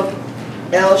name of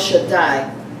El Shaddai,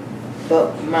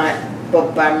 but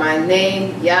by my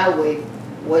name Yahweh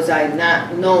was I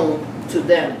not known to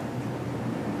them.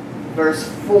 Verse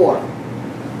 4.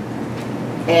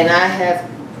 And I have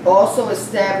also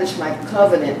established my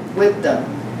covenant with them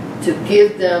to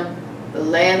give them the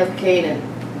land of Canaan,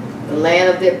 the land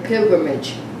of their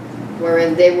pilgrimage,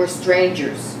 wherein they were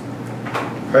strangers.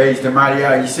 Praise the mighty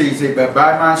Yah. You see, but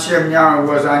by my Shem Yah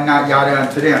was I not Yada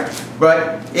unto them.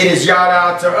 But it is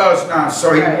Yada to us now.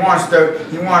 So he wants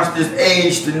this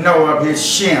age to know of his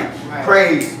Shem. Right.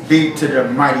 Praise be to the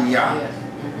mighty Yah. Yes.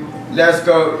 Let's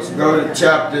go to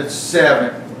chapter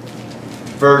 7,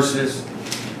 verses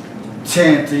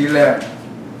 10 to 11.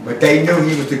 But they knew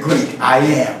he was the great I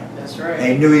am. That's right.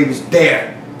 They knew he was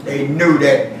there. They knew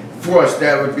that force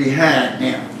that was behind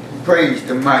him. Praise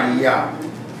the mighty Yah.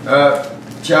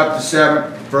 Chapter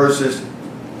 7, verses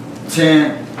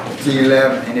 10 to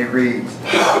 11, and it reads.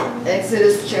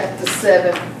 Exodus chapter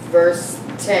 7, verse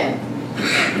 10.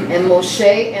 And Moshe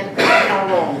and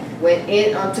Aaron went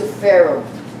in unto Pharaoh,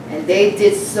 and they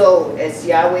did so as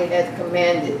Yahweh had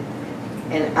commanded.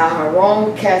 And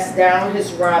Aaron cast down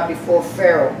his rod before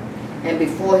Pharaoh and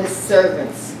before his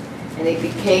servants, and it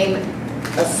became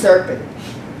a serpent.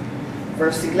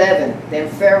 Verse 11. Then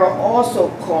Pharaoh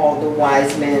also called the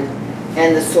wise men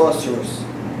and the sorcerers.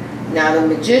 Now the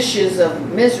magicians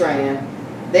of Mizraim,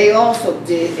 they also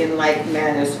did in like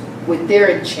manners with their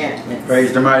enchantments.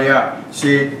 Praise the mighty Yah.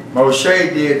 See,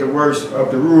 Moshe did the works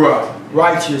of the Ruach,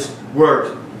 righteous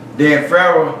works. Then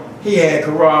Pharaoh, he had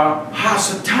Korah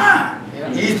Hasatan.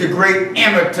 He's the great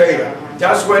imitator.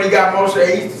 That's what he got most of.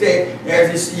 He said,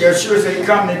 as Yahshua said, he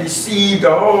come to deceive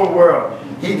the whole world.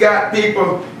 He got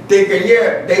people thinking,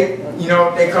 yeah,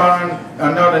 they call him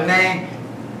another name.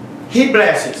 He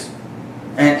blesses.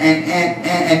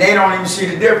 And they don't even see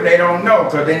the difference. They don't know,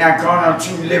 because they're not calling him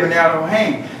true living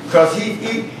Elohim. Because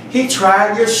he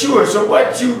tried Yahshua. So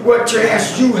what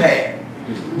chance you had?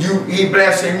 He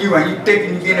blessing you, and you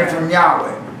thinking you get it from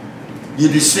Yahweh. You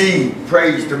deceive.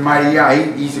 Praise the mighty Yah.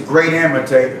 He's a great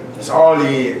imitator. That's all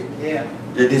he is. Yeah.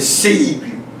 To deceive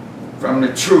you from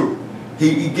the truth.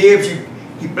 He gives you,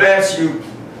 he bless you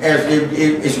as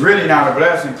it's really not a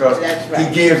blessing, because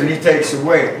he gives and he takes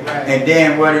away. Right. And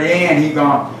then what at the end he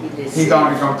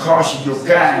gonna cost you your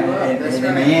kind in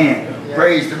the end. Yeah.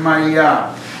 Praise the mighty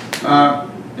Yah.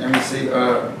 Let me see.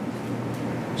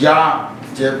 Yah,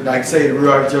 just like I say, the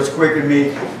Ruach just quicken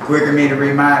me to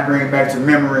remind, bring back to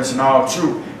remembrance and all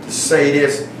truth, to say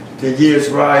this to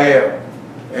Israel,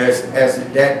 as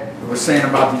that was saying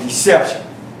about the deception.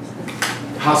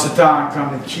 How Satan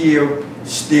come to kill,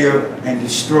 steal, and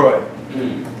destroy.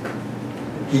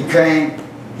 He came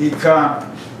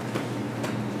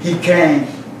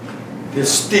to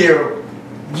steal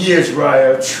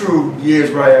Israel, true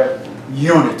Israel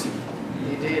unity.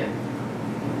 He did.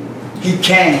 He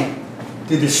came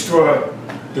to destroy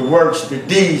the works, the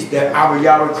deeds that our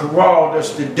Yahweh called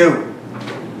us to do.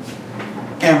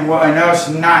 And us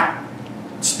not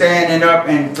standing up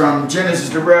and from Genesis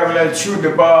to Revelation, true the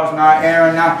bars, not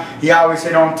Aaron, now he always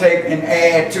said don't take and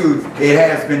add to, it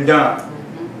has been done.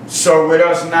 So with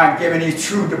us not giving these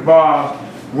true the bars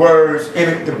words,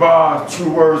 the bars, true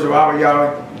words of our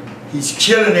Yahweh, he's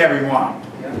killing everyone.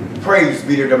 Yep. Praise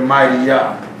be to the mighty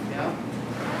Yah. Yep.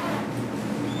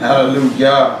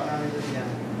 Hallelujah.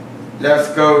 Let's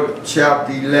go to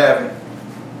chapter 11,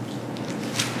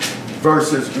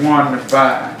 verses 1 to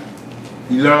 5.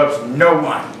 He loves no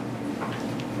one.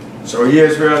 So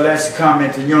Israel, let's come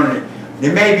into unity.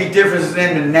 There may be differences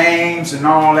in the names and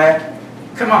all that,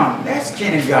 Come on, that's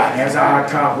kindergarten. That's our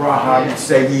top raw you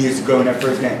say years ago in that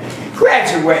first name.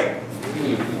 Graduate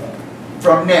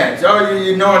from there. So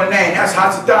you know the name. That's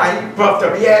Hasatan. He puffed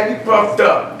up. He had me puffed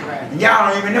up. Right. And y'all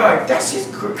don't even know it. That's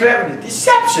just cleverness.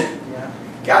 Deception. Yeah.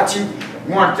 Got you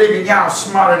one thinking y'all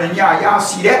smarter than y'all. Y'all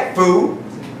see that fool.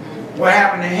 What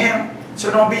happened to him? So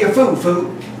don't be a fool.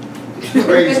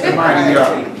 Praise the mighty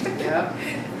God.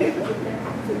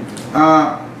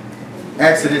 Yeah.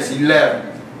 Exodus 11.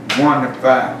 1 to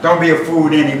 5. Don't be a fool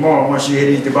anymore once you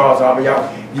hit these balls off of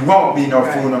y'all. You won't be no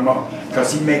fool no more.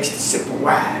 Because he makes the simple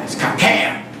wise. Come.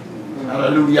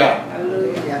 Hallelujah.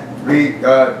 Hallelujah. Read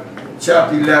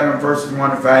chapter 11 verses 1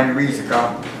 to 5 and reads the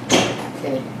copy.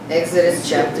 Okay. Exodus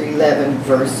chapter 11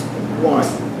 verse 1.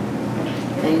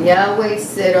 And Yahweh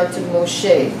said unto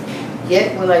Moshe,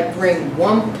 Yet will I bring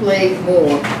one plague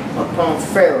more upon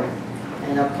Pharaoh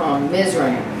and upon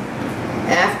Mizraim.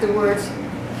 Afterwards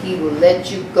he will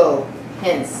let you go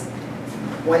hence.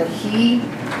 When he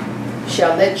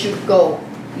shall let you go,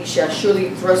 he shall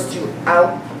surely thrust you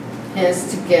out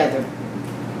hence together.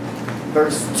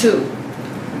 Verse 2.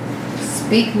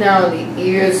 Speak now in the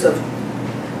ears of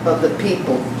the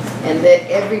people, and let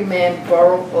every man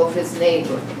borrow of his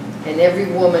neighbor, and every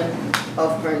woman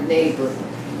of her neighbor,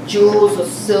 jewels of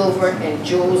silver and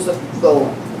jewels of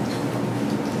gold.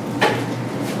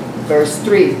 Verse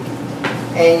 3.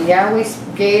 And Yahweh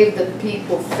gave the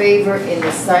people favor in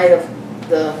the sight of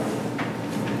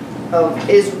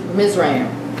Mizraim.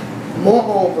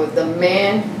 Moreover, the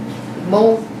man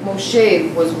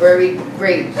Moshe was very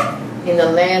great in the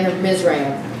land of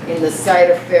Mizraim, in the sight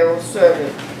of Pharaoh's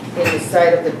servant, in the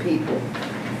sight of the people.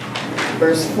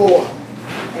 Verse 4.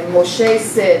 And Moshe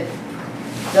said,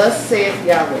 Thus saith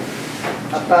Yahweh,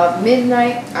 About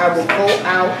midnight I will go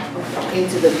out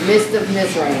into the midst of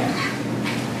Mizraim.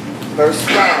 Verse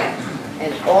 5.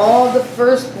 And all the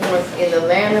firstborn in the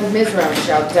land of Mizraim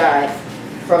shall die,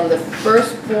 from the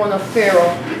firstborn of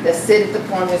Pharaoh that sitteth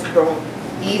upon his throne,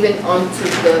 even unto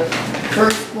the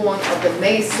firstborn of the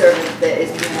maidservant that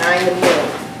is behind the mill,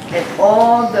 and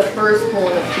all the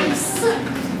firstborn of beasts.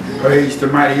 Praise the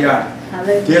mighty Yah.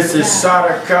 This is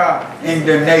Sadaka in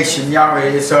the nation. Yahweh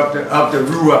is of the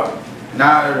Ruach,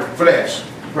 not of the flesh.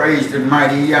 Praise the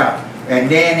mighty Yah. And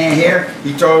then in here,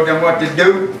 he told them what to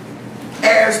do.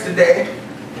 As today,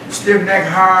 stiff-necked,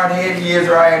 hard-headed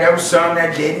Israel, there was some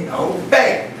that didn't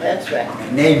obey. That's right.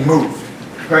 And they moved.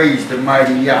 Praise the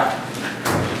mighty Yah.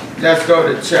 Let's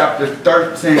go to chapter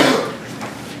 13.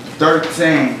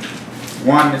 13,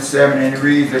 1 to 7, and it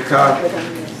reads the copy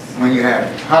when you have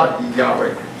it. Hallelujah,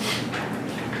 Yahweh.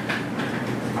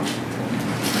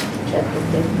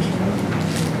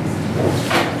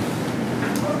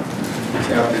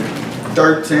 Chapter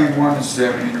 13, 1 to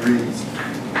 7, and it reads.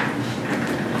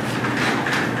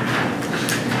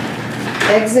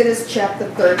 Exodus chapter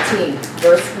 13,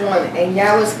 verse 1. And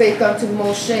Yahweh spake unto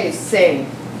Moshe, saying,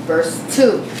 verse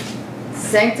 2,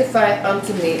 Sanctify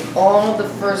unto me all the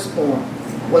firstborn,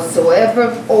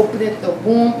 whatsoever openeth the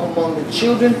womb among the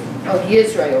children of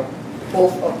Israel,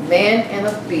 both of man and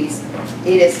of beast,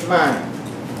 it is mine.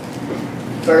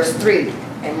 Verse 3.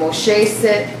 And Moshe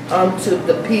said unto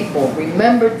the people,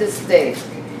 Remember this day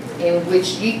in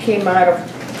which ye came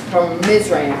from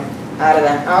Mizraim, out of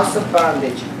the house of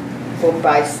bondage. For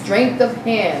by strength of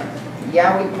hand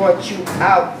Yahweh brought you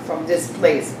out from this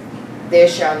place. There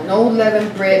shall no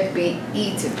leavened bread be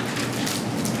eaten.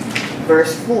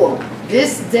 Verse 4.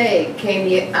 This day came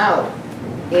ye out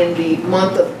in the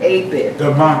month of Abib.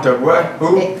 The month of what?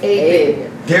 Who?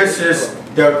 Abib. This is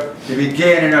the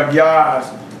beginning of Yah's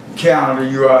calendar.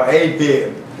 You are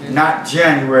Abib, not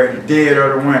January, the dead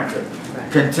of the winter.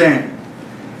 Continue.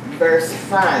 Verse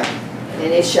 5.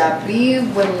 And it shall be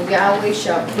when Yahweh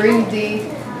shall bring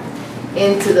thee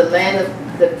into the land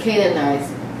of the Canaanites,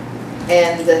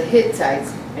 and the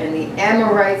Hittites, and the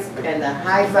Amorites, and the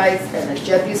Hivites, and the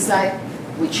Jebusites,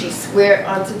 which he sware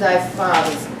unto thy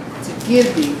fathers, to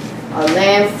give thee a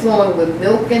land flowing with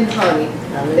milk and honey,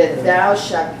 that thou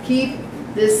shalt keep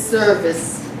this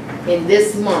service in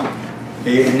this month.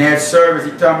 In that service,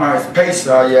 he's talking about his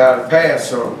Pesach, the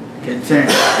Passover.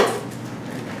 Continue.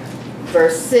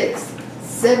 Verse 6.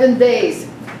 7 days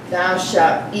thou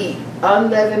shalt eat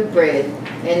unleavened bread,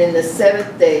 and in the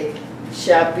 7th day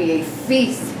shall be a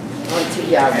feast unto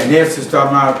Yahweh. And this is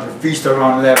talking about the feast of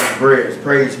unleavened bread.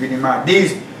 Praise be to God.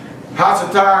 These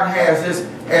Hasatan has this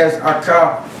as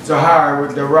Akal Zahar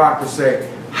with the rock to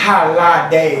say,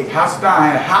 Haladay.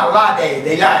 Hasatan has Haladay.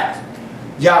 They last.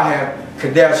 Yah have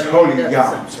Kadesh holy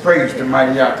Yah. Praise the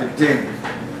mighty Yah. Continue.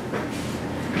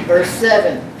 Verse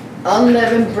 7.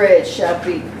 Unleavened bread shall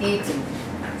be eaten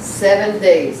 7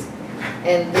 days.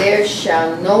 And there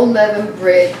shall no leavened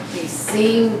bread be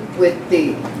seen with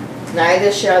thee,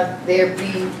 neither shall there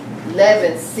be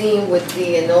leaven seen with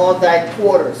thee in all thy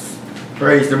quarters.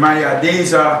 Praise the mighty God.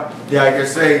 These are, like I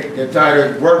say, the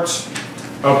title works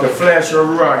of the flesh or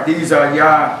ruach. These are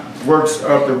Yah works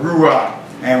of the ruach.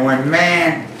 And when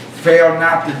man fail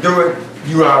not to do it,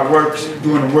 you are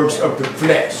doing the works of the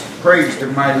flesh. Praise the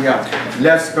mighty God.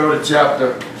 Let's go to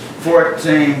chapter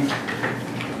 14,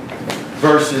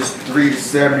 verses 3 to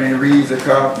 7, and read the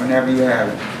cup whenever you have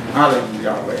it. Hallelujah,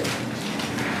 Yahweh.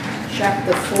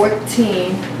 Chapter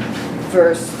 14,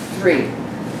 verse 3.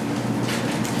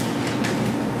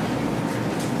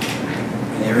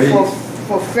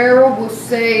 For Pharaoh will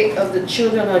say of the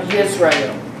children of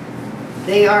Israel,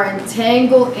 they are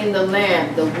entangled in the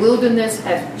land, the wilderness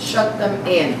hath shut them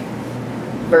in.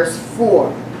 Verse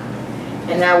 4.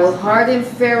 And I will harden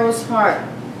Pharaoh's heart,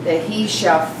 that he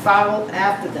shall follow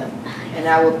after them, and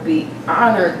I will be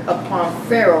honored upon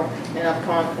Pharaoh and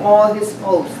upon all his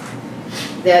hosts,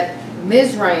 that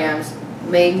Mizraimites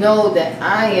may know that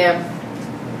I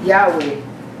am Yahweh.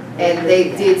 And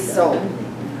they did so.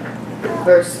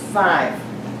 Verse 5.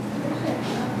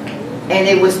 And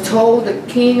it was told the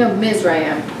king of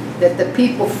Mizraim that the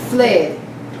people fled,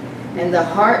 and the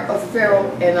heart of Pharaoh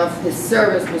and of his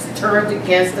servants was turned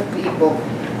against the people,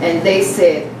 and they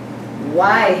said,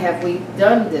 why have we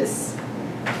done this,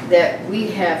 that we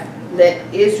have let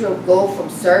Israel go from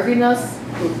serving us?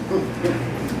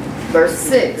 Verse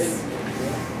 6.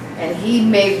 And he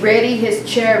made ready his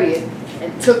chariot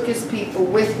and took his people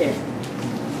with him.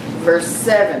 Verse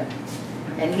 7.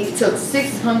 And he took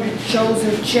 600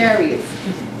 chosen chariots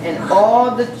and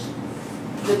all the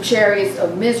chariots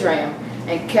of Mizraim,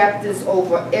 and captains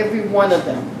over every one of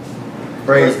them.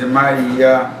 Praise the mighty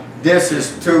Yah. This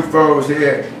is twofold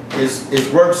here.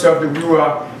 It's works of the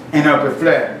Ruach and of the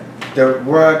flesh. The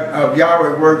word of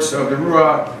Yahweh works of the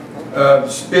Ruach of the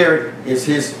Spirit is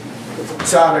his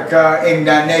Tzadakah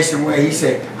indignation, where he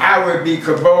said, I will be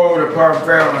kabod upon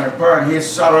Pharaoh and upon his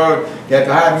sorrow, that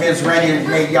the high Mizraimians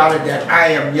made Yahweh, that I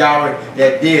am Yahweh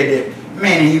that did it.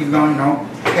 Man, he was going to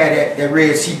have that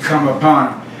Red Sea come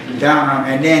upon him, down on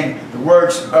him. And then the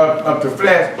works of the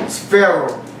flesh is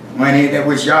Pharaoh, when that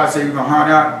which Yah said he was going to hunt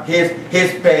out his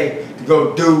pay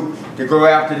to go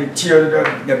after the children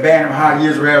of the band of high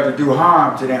Israel, to do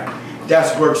harm to them.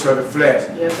 That's works of the flesh.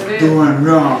 Yes, it is. Doing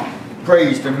wrong.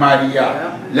 Praise the mighty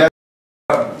Yah. Yeah.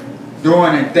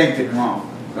 Doing and thinking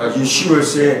wrong. Because Yahshua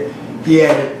said he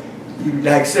had it,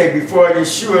 like say, before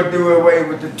Yahshua do away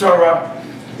with the Torah,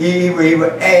 he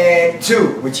would add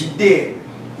to, which he did.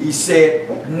 He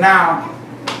said, now,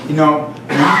 you know,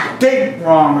 when you think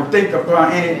wrong or think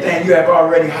upon anything, you have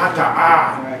already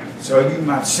hata'ah. So you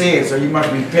must say it, so you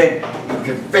must repent and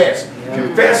confess.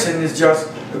 Confessing is just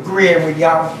agreeing with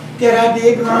Yahweh that I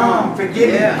did wrong.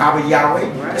 Forgive me, Abba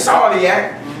Yahweh. That's all he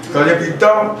asked. Because if you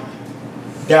don't,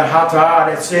 that hata'ah,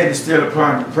 that sin is still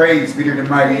upon you. Praise be to the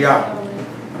mighty Yahweh.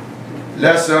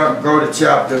 Let's go to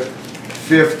chapter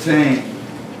 15.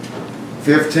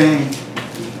 15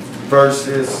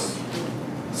 verses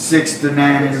 6 to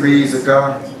 9, and reads of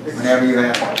God whenever you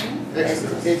have it.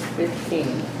 Exodus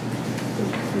 15.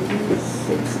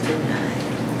 6 to 9.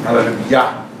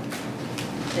 Hallelujah.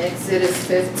 Exodus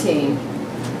 15,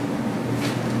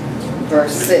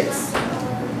 verse 6.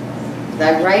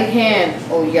 Thy right hand,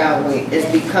 O Yahweh, is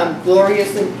become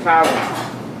glorious in power.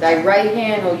 Thy right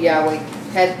hand, O Yahweh,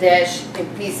 hath dashed in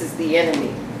pieces the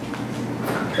enemy.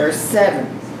 Verse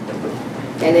 7.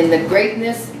 And in the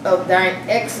greatness of thine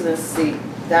excellency,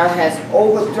 thou hast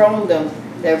overthrown them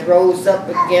that rose up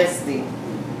against thee,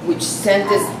 which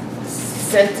sentest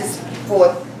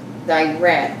forth thy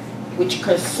wrath, which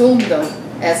consumed them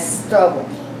as stubble.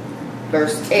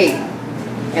 Verse 8.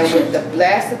 And with the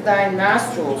blast of thy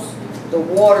nostrils, the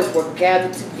waters were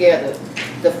gathered together,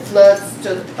 the floods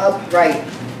stood upright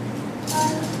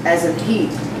as a heap,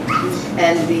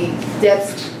 and the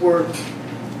depths were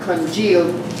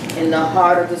congealed in the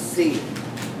heart of the sea.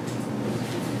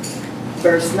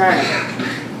 Verse 9.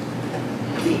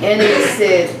 The enemy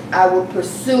said, I will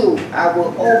pursue, I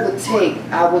will overtake,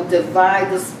 I will divide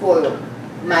the spoil.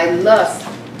 My lust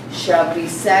shall be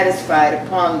satisfied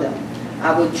upon them.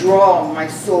 I will draw my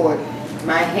sword,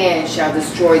 my hand shall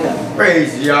destroy them.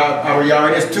 Praise Yahweh.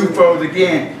 That's twofold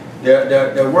again.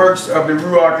 The works of the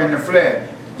Ruach and the flesh.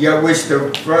 Yeah, which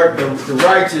the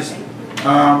righteous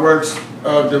works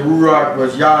of the Ruach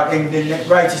was Yah,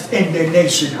 righteous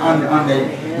indignation on the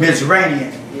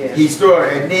Mizraimian. Yes. He stood,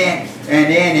 and then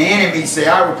the enemy said,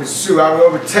 I will pursue, I will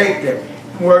overtake them.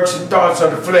 Works and thoughts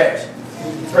of the flesh.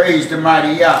 Praise the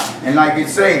mighty Yah. And like it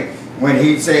say, when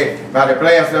he said, by the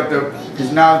blast of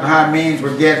his knowledge behind means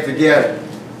were gathered together.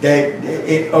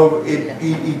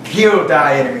 He killed our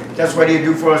enemy. That's what he'll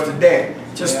do for us today.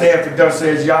 Just stand for thus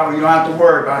says Yahweh. You don't have to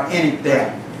worry about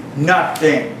anything.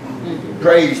 Nothing.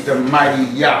 Praise the mighty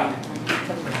Yah.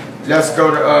 Let's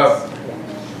go to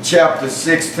chapter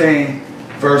 16,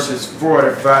 verses 4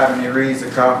 to 5, and it reads the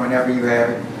copy whenever you have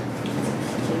it.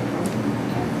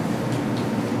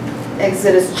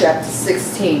 Exodus chapter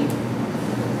 16,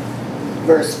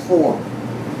 verse 4.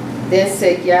 Then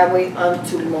said Yahweh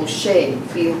unto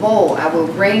Moshe, Behold, I will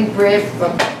rain bread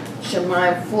from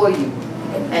Shemayim for you,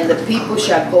 and the people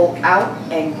shall go out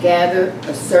and gather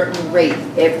a certain rate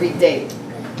every day,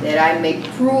 that I may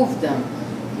prove them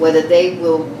whether they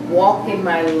will walk in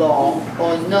my law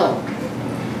or no.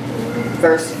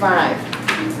 Verse 5.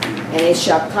 And it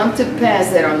shall come to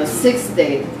pass that on the 6th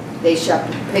day they shall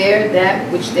prepare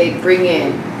that which they bring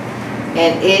in,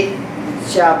 and it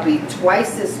shall be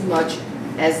twice as much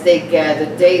as they gather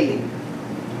daily.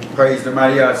 Praise the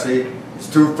mighty Yah. See, it's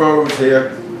two folds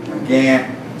here.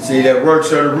 Again, see that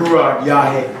works of the Ruach,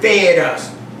 Yah had fed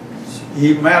us.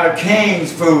 He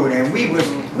Malachim's food, and we was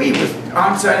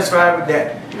unsatisfied with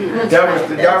that. That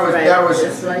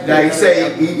was like he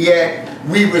said,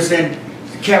 we was in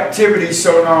captivity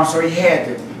so long, so he had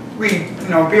to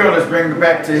build us, bring it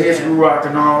back to his Ruach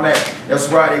and all that. That's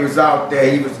why he was out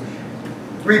there. He was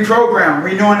reprogrammed,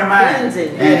 renewing the mind.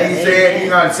 And he said he's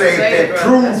going to say if they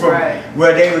prove them,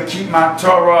 whether they would keep my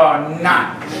Torah or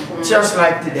not. Just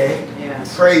like today.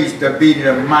 Praise the be to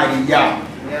the mighty Yah.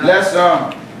 Let's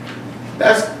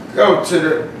go to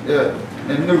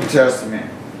the New Testament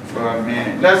for a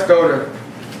minute. Let's go to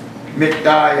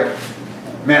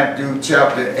Matthew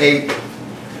chapter 8.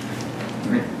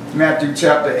 Matthew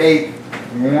chapter 8,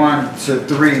 1 to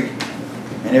 3.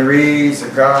 And it reads,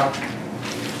 God,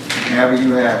 whenever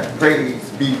you have it, praise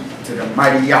be to the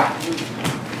mighty Yah.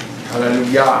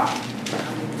 Hallelujah.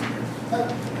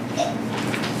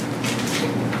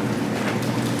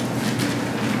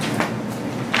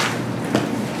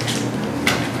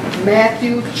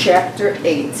 Matthew chapter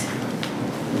 8,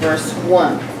 verse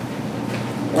 1.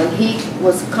 When he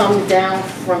was come down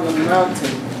from the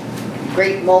mountain,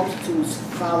 great multitudes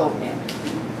followed him.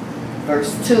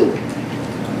 Verse 2.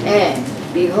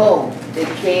 And behold,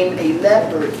 there came a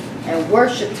leopard and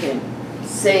worshipped him,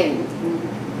 saying,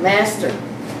 Master,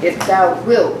 if thou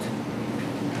wilt,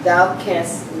 thou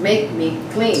canst make me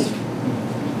clean.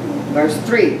 Verse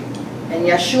 3. And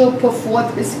Yahshua put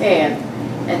forth his hand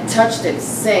and touched it,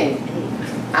 saying,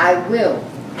 I will,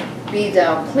 be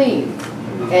thou clean.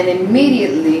 And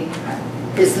immediately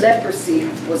his leprosy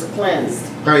was cleansed.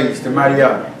 Praise the mighty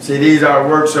Yah. See, these are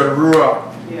works of the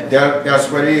Ruach.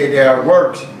 That's what it is. They are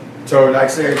works. So, like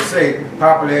say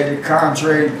popular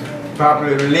contrary,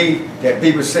 popular belief that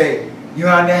people say, you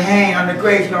on the hand, on the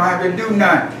grace, you don't have to do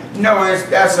nothing. No,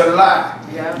 that's a lie.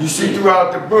 You see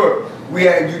throughout the book,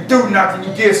 you do nothing,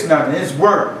 you get nothing. It's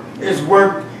work. It's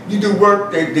work. You do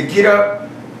work to get up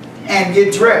and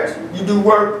get dressed. You do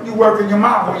work. You work in your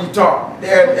mouth when you talk.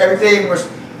 Everything was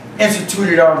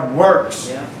instituted on works.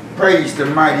 Praise the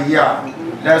mighty Yah.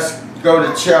 Let's go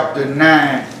to chapter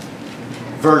 9,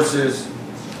 verses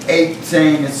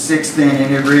 18 and 16,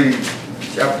 and it reads,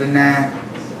 chapter 9.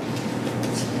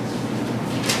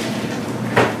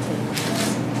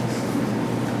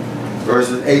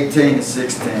 Verses 18 to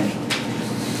 16.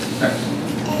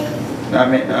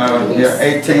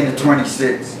 18 to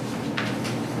 26.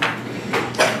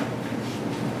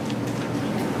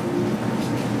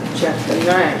 Chapter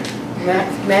 9.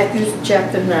 Matthew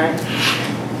chapter 9,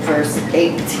 verse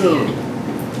 18.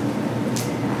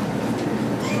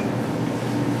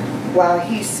 While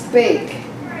he spake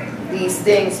these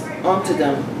things unto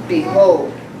them,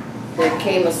 behold, there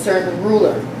came a certain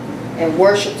ruler and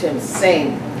worshipped him,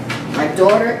 saying, My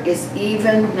daughter is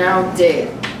even now dead,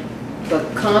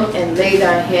 but come and lay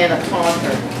thy hand upon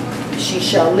her, and she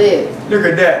shall live. Look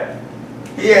at that.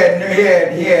 He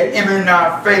had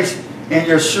immunized face in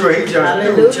Yahshua. He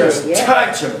just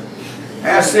touch him.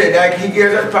 That's it. That he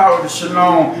gives us power to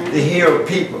shalom, to heal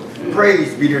people.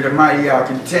 Praise be to the mighty Yah.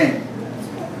 Continue.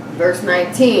 Verse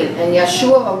 19. And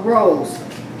Yahshua arose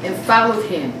and followed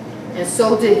him, and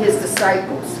so did his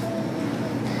disciples.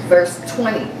 Verse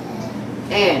 20.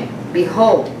 And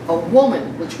behold, a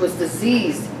woman which was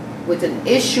diseased with an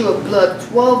issue of blood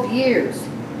 12 years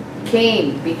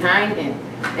came behind him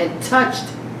and touched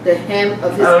the hem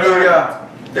of his garment.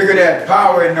 Look at that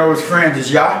power in those fringes,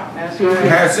 Yah. That's right.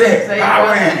 That's it.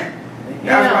 Power in it.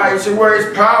 That's why it's the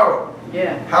word power.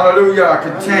 Hallelujah.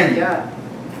 Continue.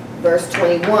 Verse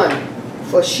 21.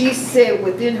 For she said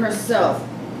within herself,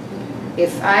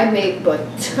 if I may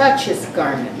but touch his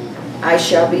garment, I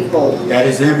shall be whole. That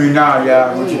is in me now,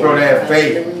 y'all. I want you to go to have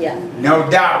faith. Hallelujah. No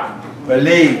doubt.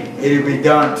 Believe it'll be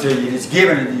done to you. It's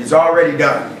given to you. It's already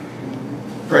done.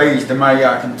 Praise the mighty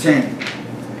God. Continue.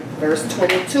 Verse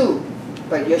 22.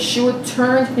 But Yahshua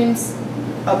turned him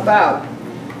about,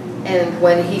 and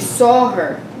when he saw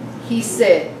her, he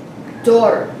said,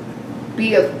 Daughter,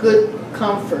 be of good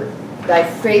comfort. Thy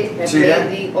faith has made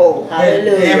thee whole.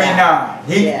 Hallelujah. Hear me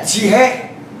now. She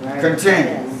had. Right.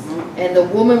 Continue. Yes. And the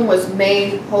woman was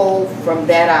made whole from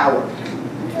that hour.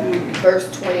 Verse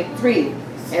 23.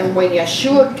 And when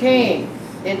Yahshua came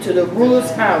into the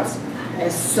ruler's house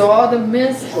and saw the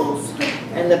minstrels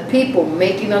and the people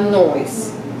making a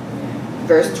noise.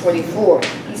 Verse 24.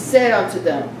 He said unto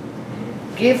them,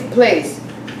 Give place,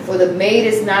 for the maid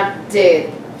is not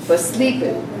dead, but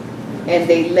sleepeth. And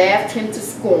they laughed him to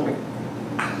scorn.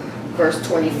 Verse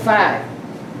 25.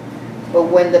 But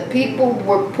when the people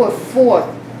were put forth,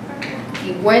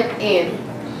 he went in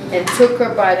and took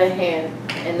her by the hand,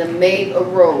 and the maid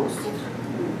arose.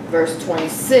 Verse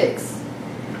 26.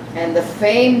 And the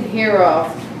fame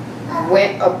hereof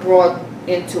went abroad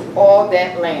into all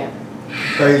that land.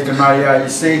 Praise the mighty God. You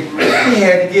see, he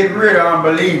had to get rid of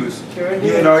unbelievers.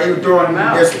 You know, he was doing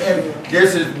this.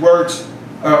 This is works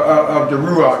of the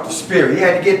Ruach, the Spirit. He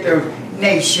had to get those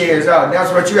naysayers out.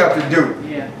 That's what you have to do.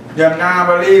 Yeah. Them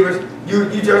non-believers,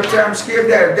 you just tell them, skip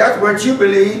that. If that's what you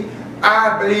believe,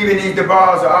 I believe in these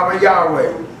bars of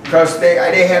Yahweh. Because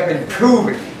they have been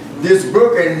proven. This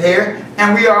book is here,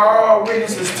 and we are all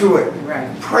witnesses to it.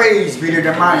 Right. Praise be to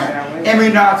the mighty. Emmy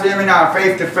not,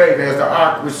 faith to faith, as the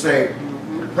ark would say.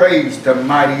 Praise the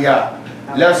mighty Yah.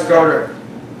 Let's go to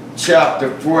chapter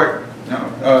 4.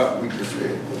 No, we just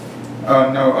read.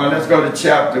 Let's go to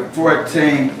chapter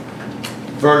 14,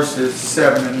 verses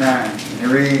 7 and 9. And it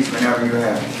reads whenever you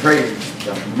have. Praise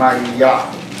the mighty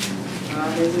Yah.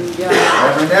 Hallelujah.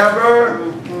 Ever and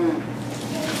ever.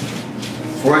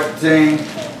 14,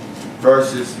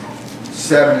 verses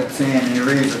 7 to 10. And it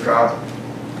reads across.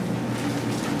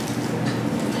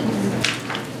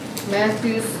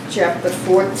 Matthew chapter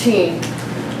 14,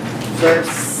 verse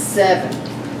 7.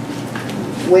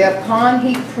 Whereupon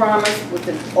he promised with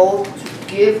an oath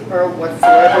to give her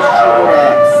whatsoever she would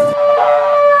ask.